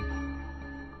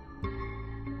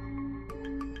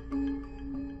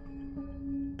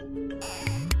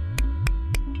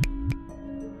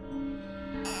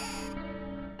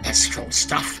 That's strong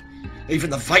stuff. Even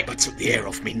the vapour took the air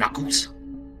off me knuckles.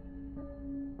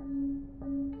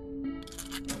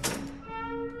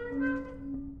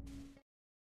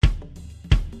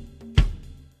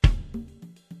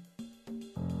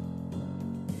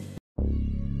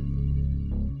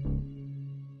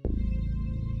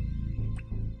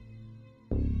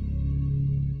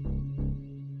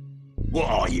 What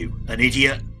are you, an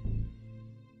idiot?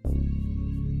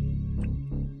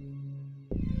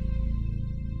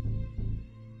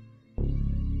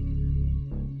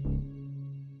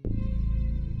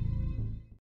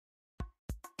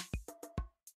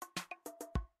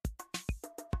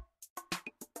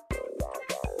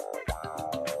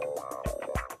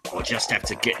 I just have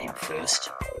to get him first.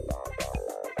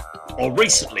 I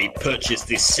recently purchased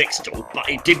this sex doll, but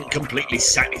it didn't completely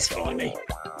satisfy me.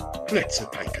 Let's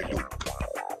take a look.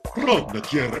 Run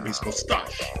Jeremy's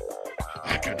mustache.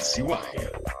 I can see why.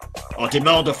 I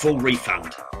demand a full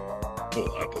refund.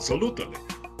 Oh, absolutely.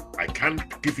 I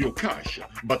can't give you cash,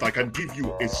 but I can give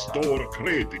you a store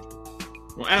credit.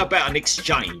 Well, how about an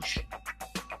exchange?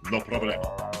 No problem.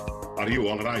 Are you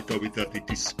alright with the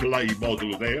display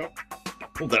model there?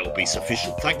 Well, that'll be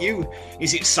sufficient, thank you.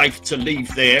 Is it safe to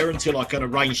leave there until I can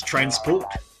arrange transport?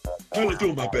 I'll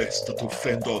do my best to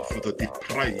fend off the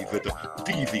depraved,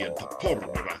 deviant porn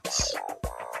rats.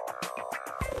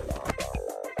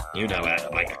 You know how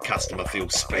to make a customer feel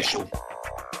special.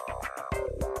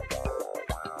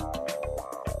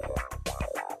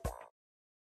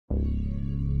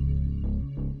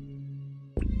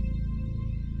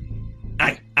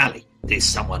 Hey, Ali, there's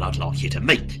someone I'd like you to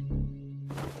meet.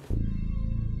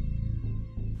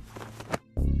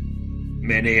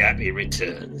 Many happy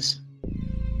returns.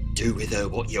 Do with her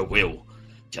what you will.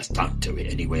 Just don't do it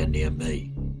anywhere near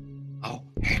me. Oh,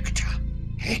 Hector.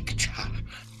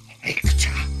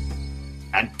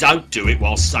 And don't do it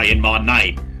while saying my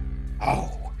name.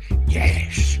 Oh,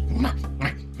 yes.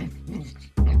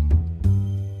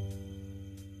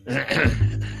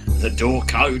 The door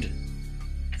code?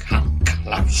 Come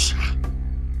closer.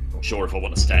 Not sure if I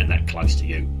want to stand that close to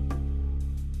you.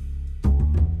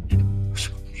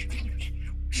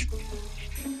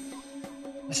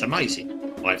 That's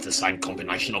amazing. I have the same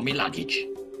combination on my luggage.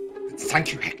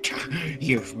 Thank you, Hector.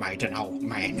 You've made an old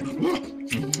man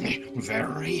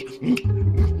very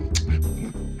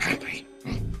happy.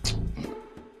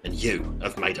 And you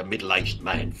have made a middle-aged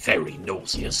man very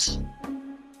nauseous.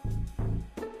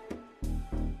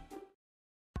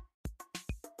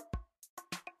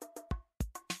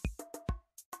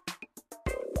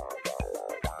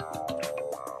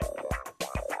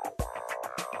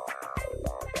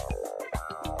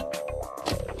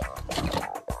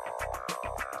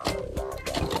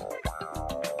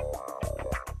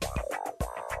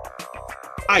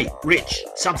 Hey, Rich,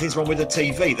 something's wrong with the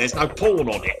TV. There's no porn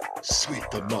on it. Sweet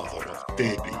mother of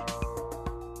baby.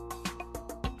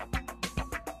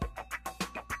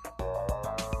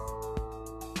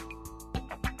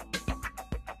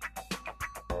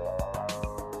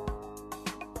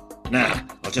 Now,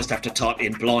 I'll just have to type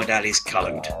in Blind Ali's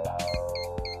code.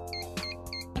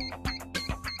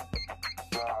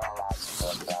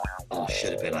 I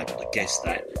should have been able to guess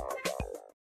that.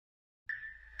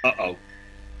 Uh-oh.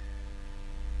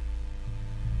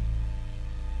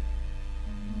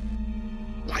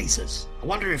 Lasers. I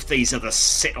wonder if these are the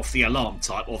set off the alarm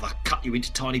type or the cut you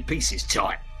into tiny pieces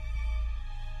type.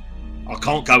 I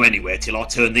can't go anywhere till I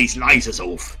turn these lasers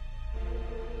off.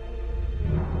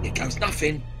 Here goes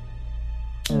nothing.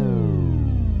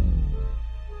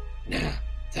 Now,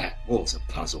 that was a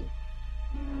puzzle.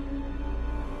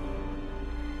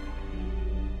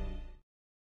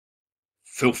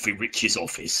 Filthy Rich's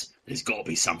office. There's got to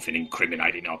be something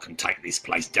incriminating I can take this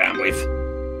place down with.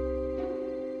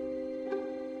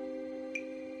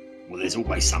 Well, there's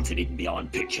always something hidden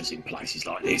behind pictures in places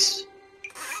like this.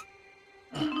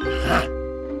 Well,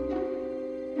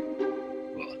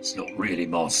 it's not really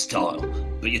my style,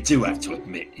 but you do have to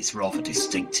admit it's rather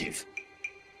distinctive.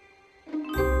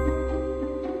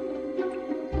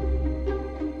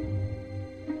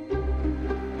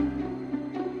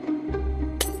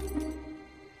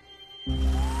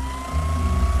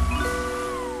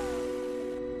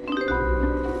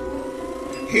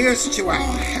 Here's to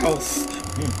our health.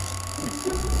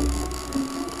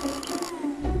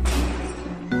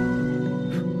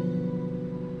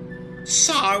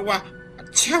 So,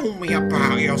 tell me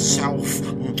about yourself.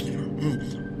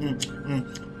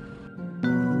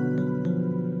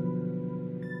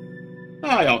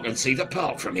 Hey, I can see the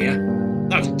park from here.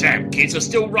 Those damn kids are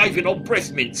still raving on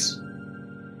breath mints.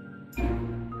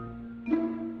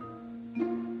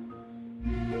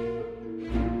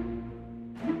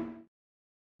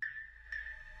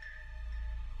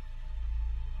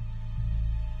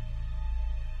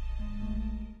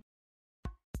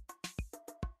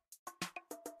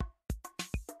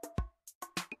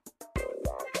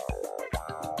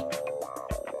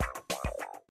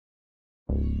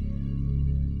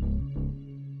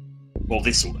 Well,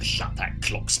 this ought to shut that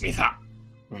clocksmith up.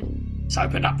 Let's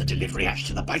open up the delivery hatch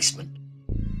to the basement.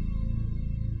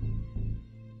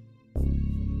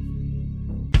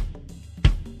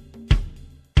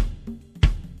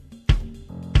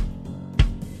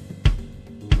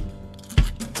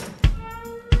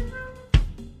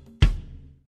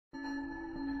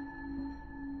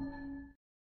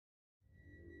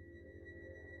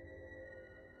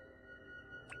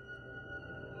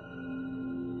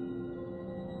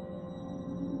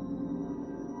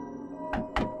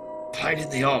 pain in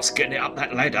the arse getting it up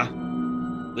that ladder.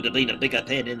 Would have been a bigger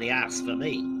pain in the ass for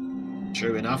me.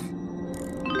 True enough.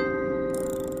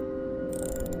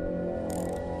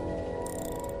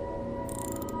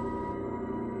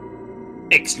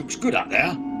 X looks good up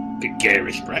there. Bit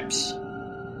garish, perhaps.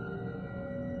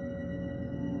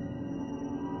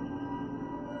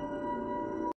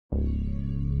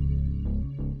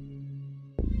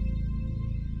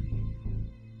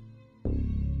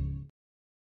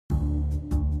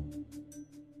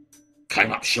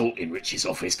 Came up short in Rich's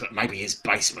office, but maybe his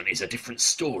basement is a different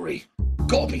story.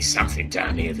 Gotta be something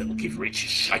down here that'll give Rich a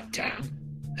shakedown.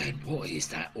 And what is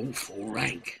that awful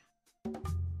rank?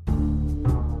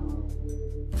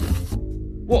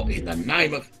 What in the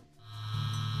name of...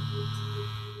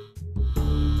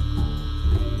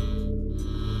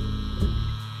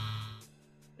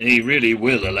 He really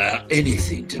will allow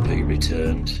anything to be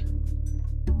returned.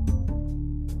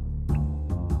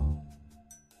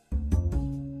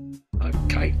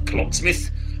 Okay, Clocksmith,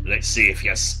 let's see if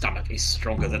your stomach is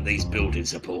stronger than these building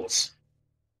supports.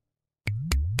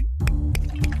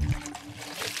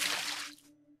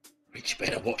 Rich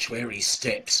better watch where he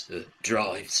steps,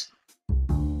 drives.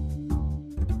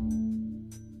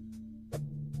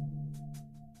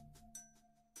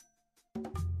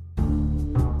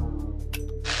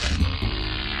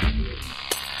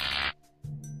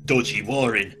 Dodgy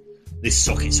wiring. This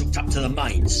socket's hooked up to the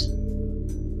mains.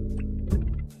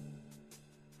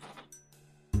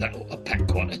 That ought to pack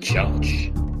quite a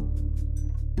charge.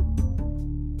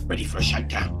 Ready for a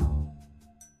shakedown.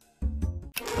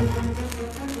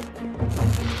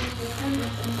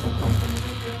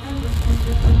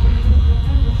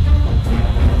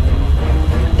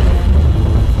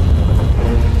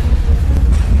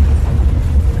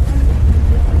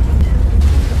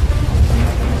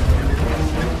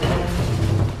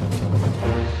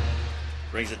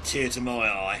 Brings a tear to my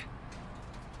eye.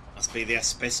 Must be the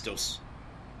asbestos.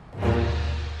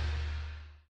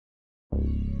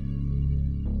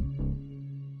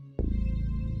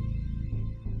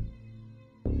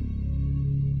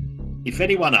 If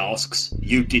anyone asks,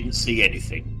 you didn't see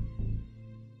anything.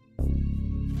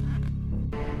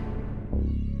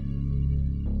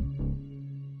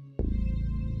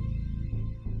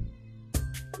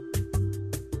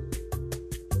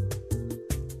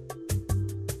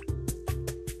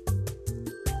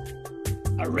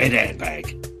 A red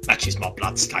handbag. Matches my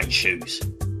blood-stained shoes.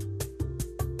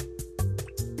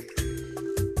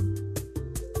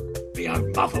 My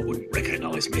own mother wouldn't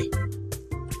recognise me.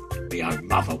 My own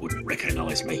mother wouldn't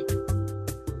recognise me.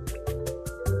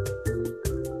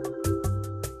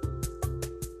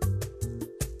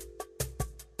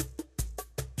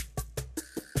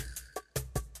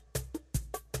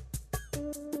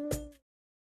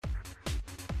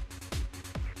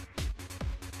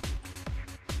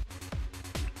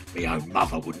 My own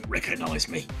mother wouldn't recognise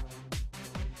me.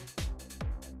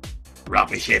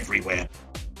 Rubbish everywhere.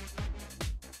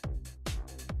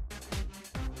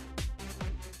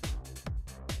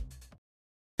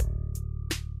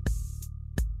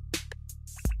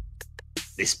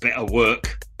 This better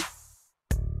work.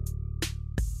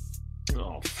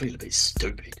 Oh, I feel a bit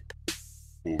stupid.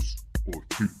 Boss, I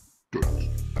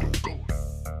think that's the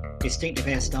guy. Distinctive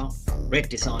hairstyle, red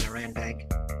designer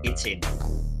handbag. It's him.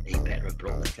 He better have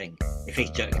brought the thing. If he's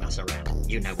jerking us around,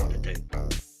 you know what to do.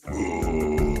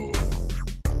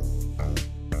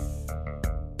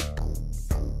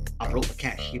 I brought the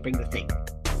cash, you bring the thing.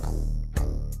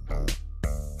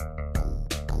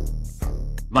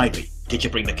 Maybe. Did you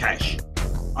bring the cash?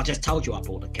 I just told you I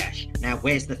brought the cash. Now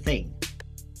where's the thing?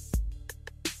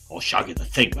 I'll show you the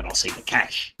thing when I see the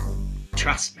cash.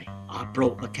 Trust me, I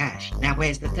brought the cash. Now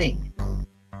where's the thing?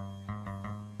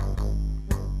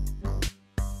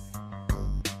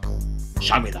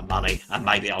 Show me the money and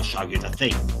maybe I'll show you the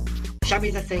thing. Show me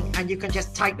the thing and you can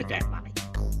just take the damn money.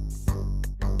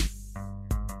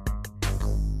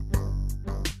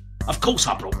 Of course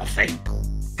I brought the thing.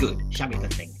 Good, show me the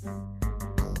thing.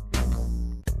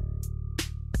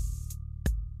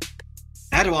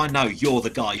 How do I know you're the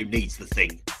guy who needs the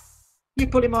thing? You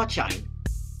put in my chain.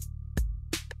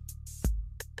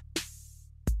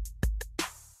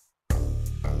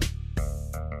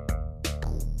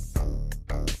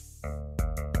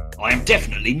 I am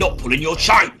definitely not pulling your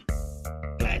chain.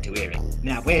 Glad to hear it.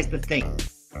 Now where's the thing?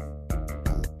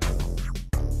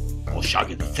 I'll show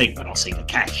you the thing when I see the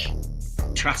cash.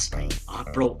 Trust me, I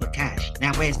brought the cash.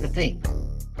 Now where's the thing?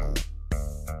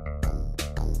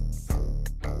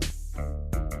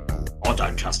 I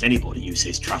don't trust anybody who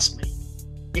says trust me.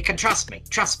 You can trust me,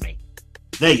 trust me.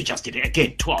 There, you just did it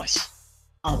again, twice.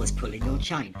 I was pulling your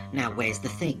chain. Now where's the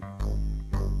thing?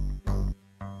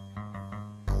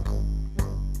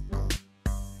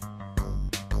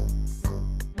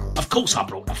 course I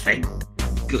brought the thing.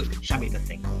 Good. Show me the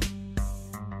thing.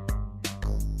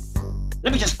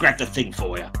 Let me just grab the thing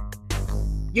for you.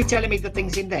 You telling me the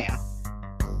thing's in there?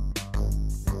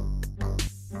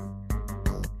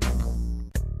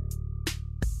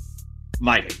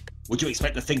 Maybe. Would you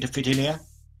expect the thing to fit in here?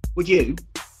 Would you?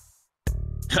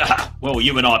 Well,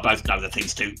 you and I both know the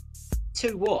thing's too.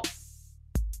 To what?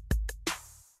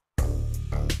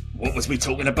 What was we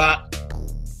talking about?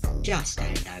 Just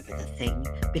hand over the thing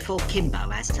before Kimbo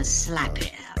has to slap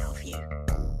it out of you.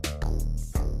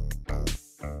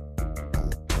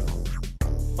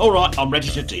 All right, I'm ready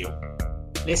to deal.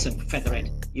 Listen,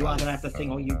 Featherhead, you either have the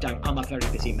thing or you don't. I'm a very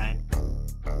busy man.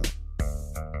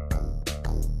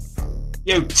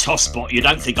 You tosspot, you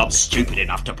don't think I'm stupid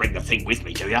enough to bring the thing with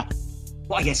me, do you?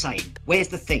 What are you saying? Where's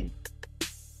the thing?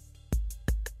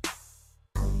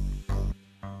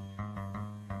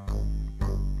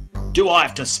 Do I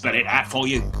have to spell it out for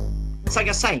you? So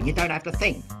you're saying you don't have the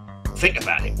thing? Think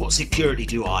about it. What security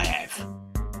do I have?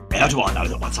 How do I know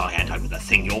that once I hand over the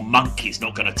thing, your monkey's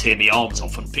not going to tear me arms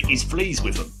off and pick his fleas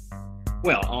with them?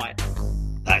 Well,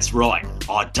 That's right,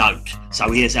 I don't. So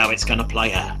here's how it's going to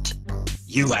play out.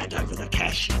 You hand over the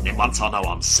cash, and then once I know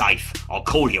I'm safe, I'll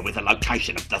call you with the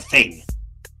location of the thing.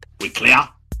 We clear?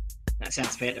 That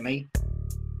sounds fair to me.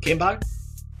 Kimbo?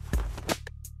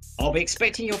 I'll be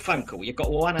expecting your phone call. You've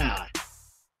got 1 hour.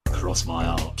 Cross my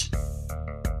heart.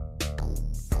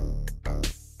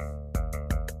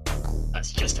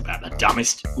 That's just about the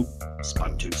dumbest. Ooh,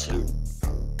 spoke too soon.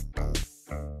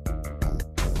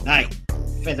 Hey,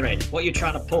 Featherhead, what are you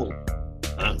trying to pull?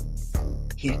 Huh?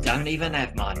 You don't even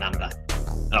have my number.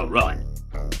 Oh, right.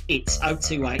 It's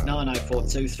 028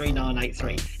 9042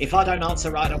 3983. If I don't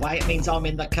answer right away, it means I'm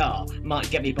in the car. Might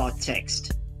get me by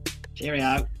text.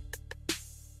 Cheerio.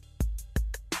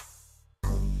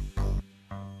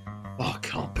 I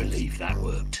can't believe that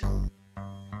worked.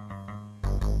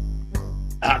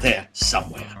 Out there,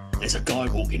 somewhere, there's a guy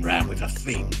walking around with a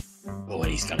thing. Boy,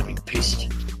 he's going to be pissed.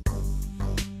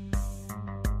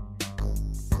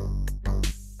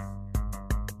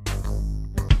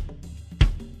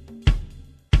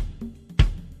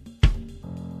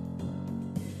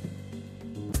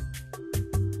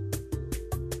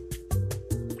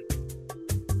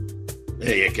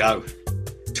 There you go.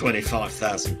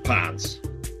 £25,000.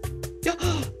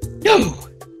 No!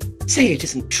 Say it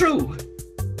isn't true.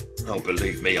 Oh,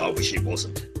 believe me, I wish it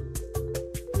wasn't.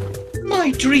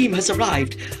 My dream has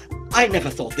arrived. I never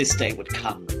thought this day would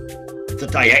come. The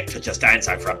day Hector just hands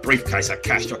over a briefcase of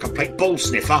cash to a complete ball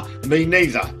sniffer, me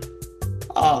neither.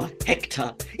 Ah,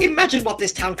 Hector, imagine what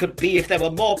this town could be if there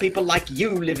were more people like you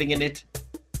living in it.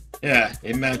 Yeah,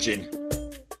 imagine.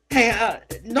 Hey,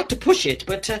 not to push it,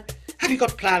 but have you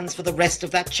got plans for the rest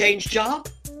of that change jar?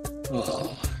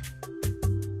 Oh,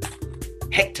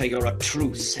 Hector, you're a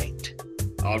true saint.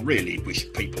 I really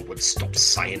wish people would stop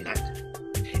saying that.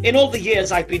 In all the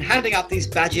years I've been handing out these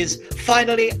badges,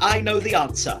 finally I know the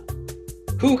answer.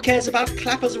 Who cares about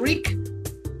Clapper's reek?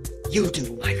 You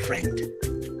do, my friend.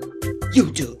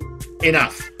 You do.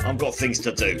 Enough. I've got things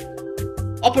to do.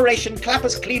 Operation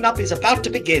Clapper's cleanup is about to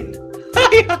begin.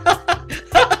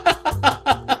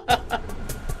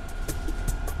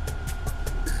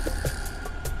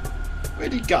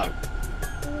 Where'd he go?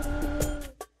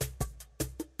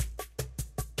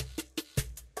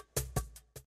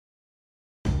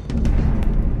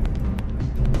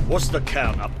 What's the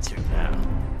count up to now?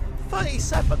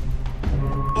 37.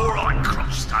 All right,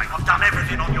 Crossstay, I've done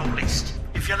everything on your list.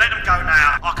 If you let them go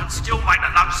now, I can still make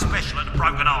the lunch special at the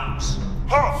Broken Arms.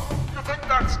 Huh? You think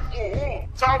that's all?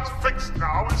 Town's fixed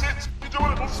now, is it? You do a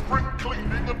little spring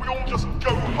cleaning and we all just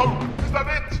go home. Is that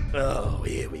it? Oh,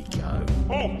 here we go.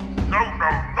 Oh, no, no,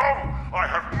 no! I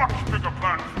have much bigger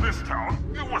plans for this town.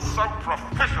 You were so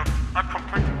proficient at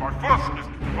completing my first list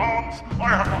of demands, I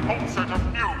have a whole set of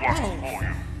new ones for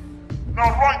you. Now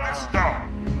write this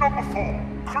down. Number 4,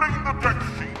 clean the deck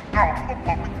sheet down to the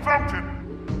public fountain.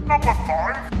 Number 5,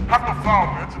 have the flower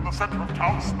beds in the centre of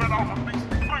town smell out at least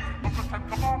 3 of the 10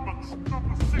 commandments.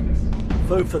 Number 6.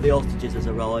 Food for the hostages has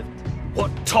arrived.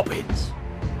 What toppings?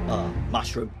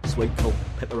 Mushroom, sweet corn,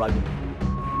 pepperoni.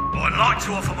 I'd like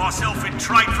to offer myself in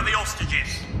trade for the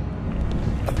hostages.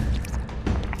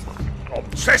 I'm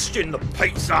testing the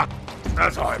pizza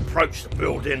as I approach the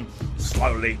building,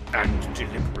 slowly and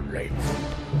deliberately.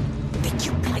 Did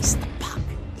you place the bug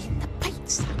in the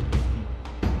pizza?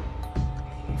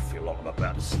 I feel like I'm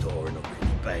about to star in a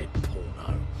really bad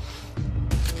porno.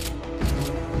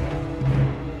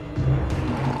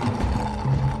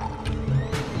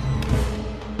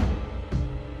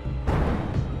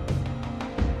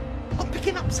 I'm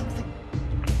picking up something.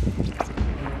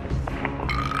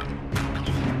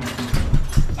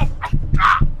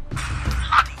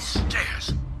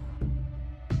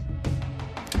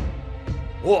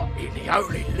 What in the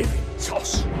holy living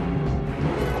toss?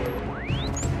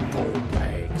 Ball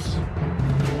bags.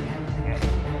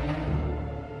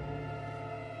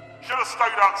 Should have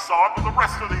stayed outside with the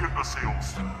rest of the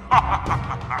imbeciles.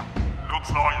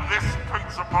 Looks like this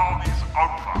pizza party's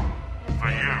over. For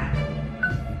you.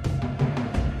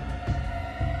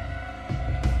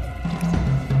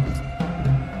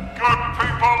 Good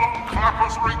people of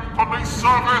Clappers Reek Police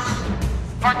Service,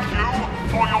 thank you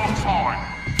for your time.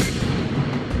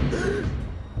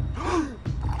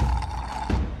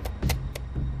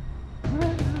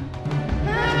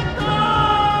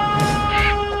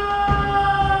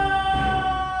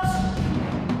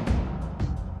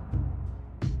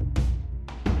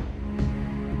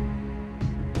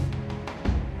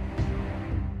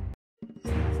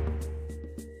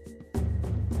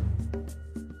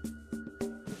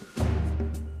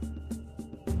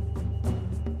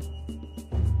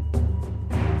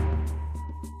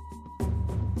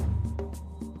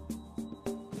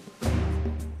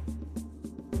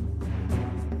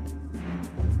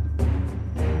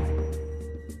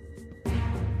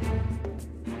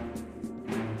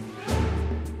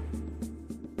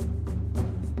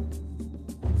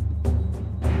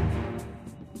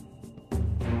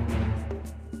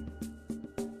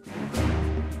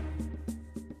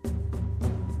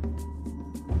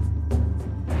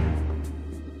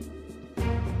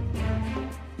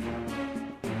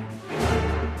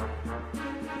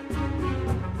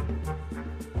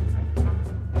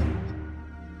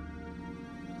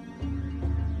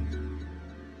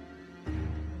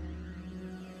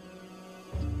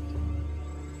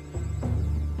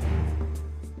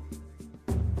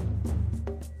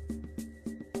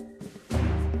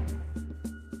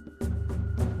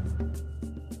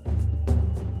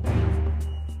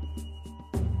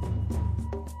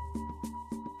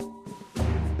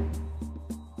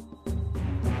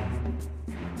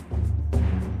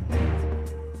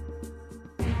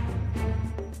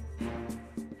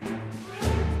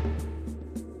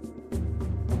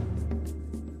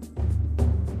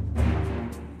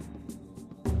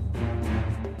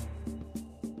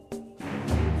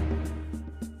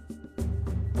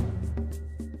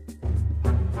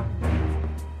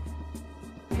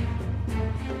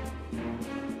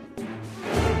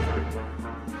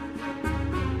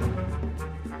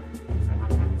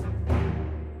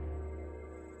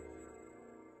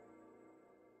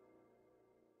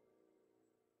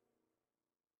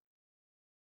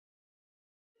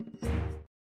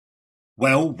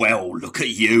 Well, well, look at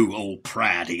you, all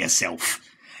proud of yourself.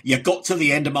 You got to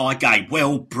the end of my game.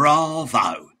 Well,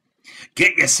 bravo.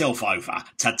 Get yourself over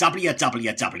to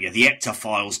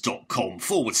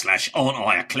www.thehectorfiles.com/aren't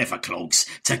I a clever clogs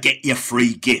to get your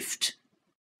free gift.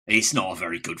 It's not a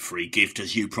very good free gift,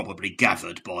 as you probably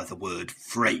gathered by the word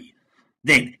free.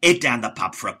 Then head down the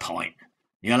pub for a pint.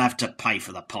 You'll have to pay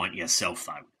for the pint yourself,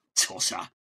 though, tosser.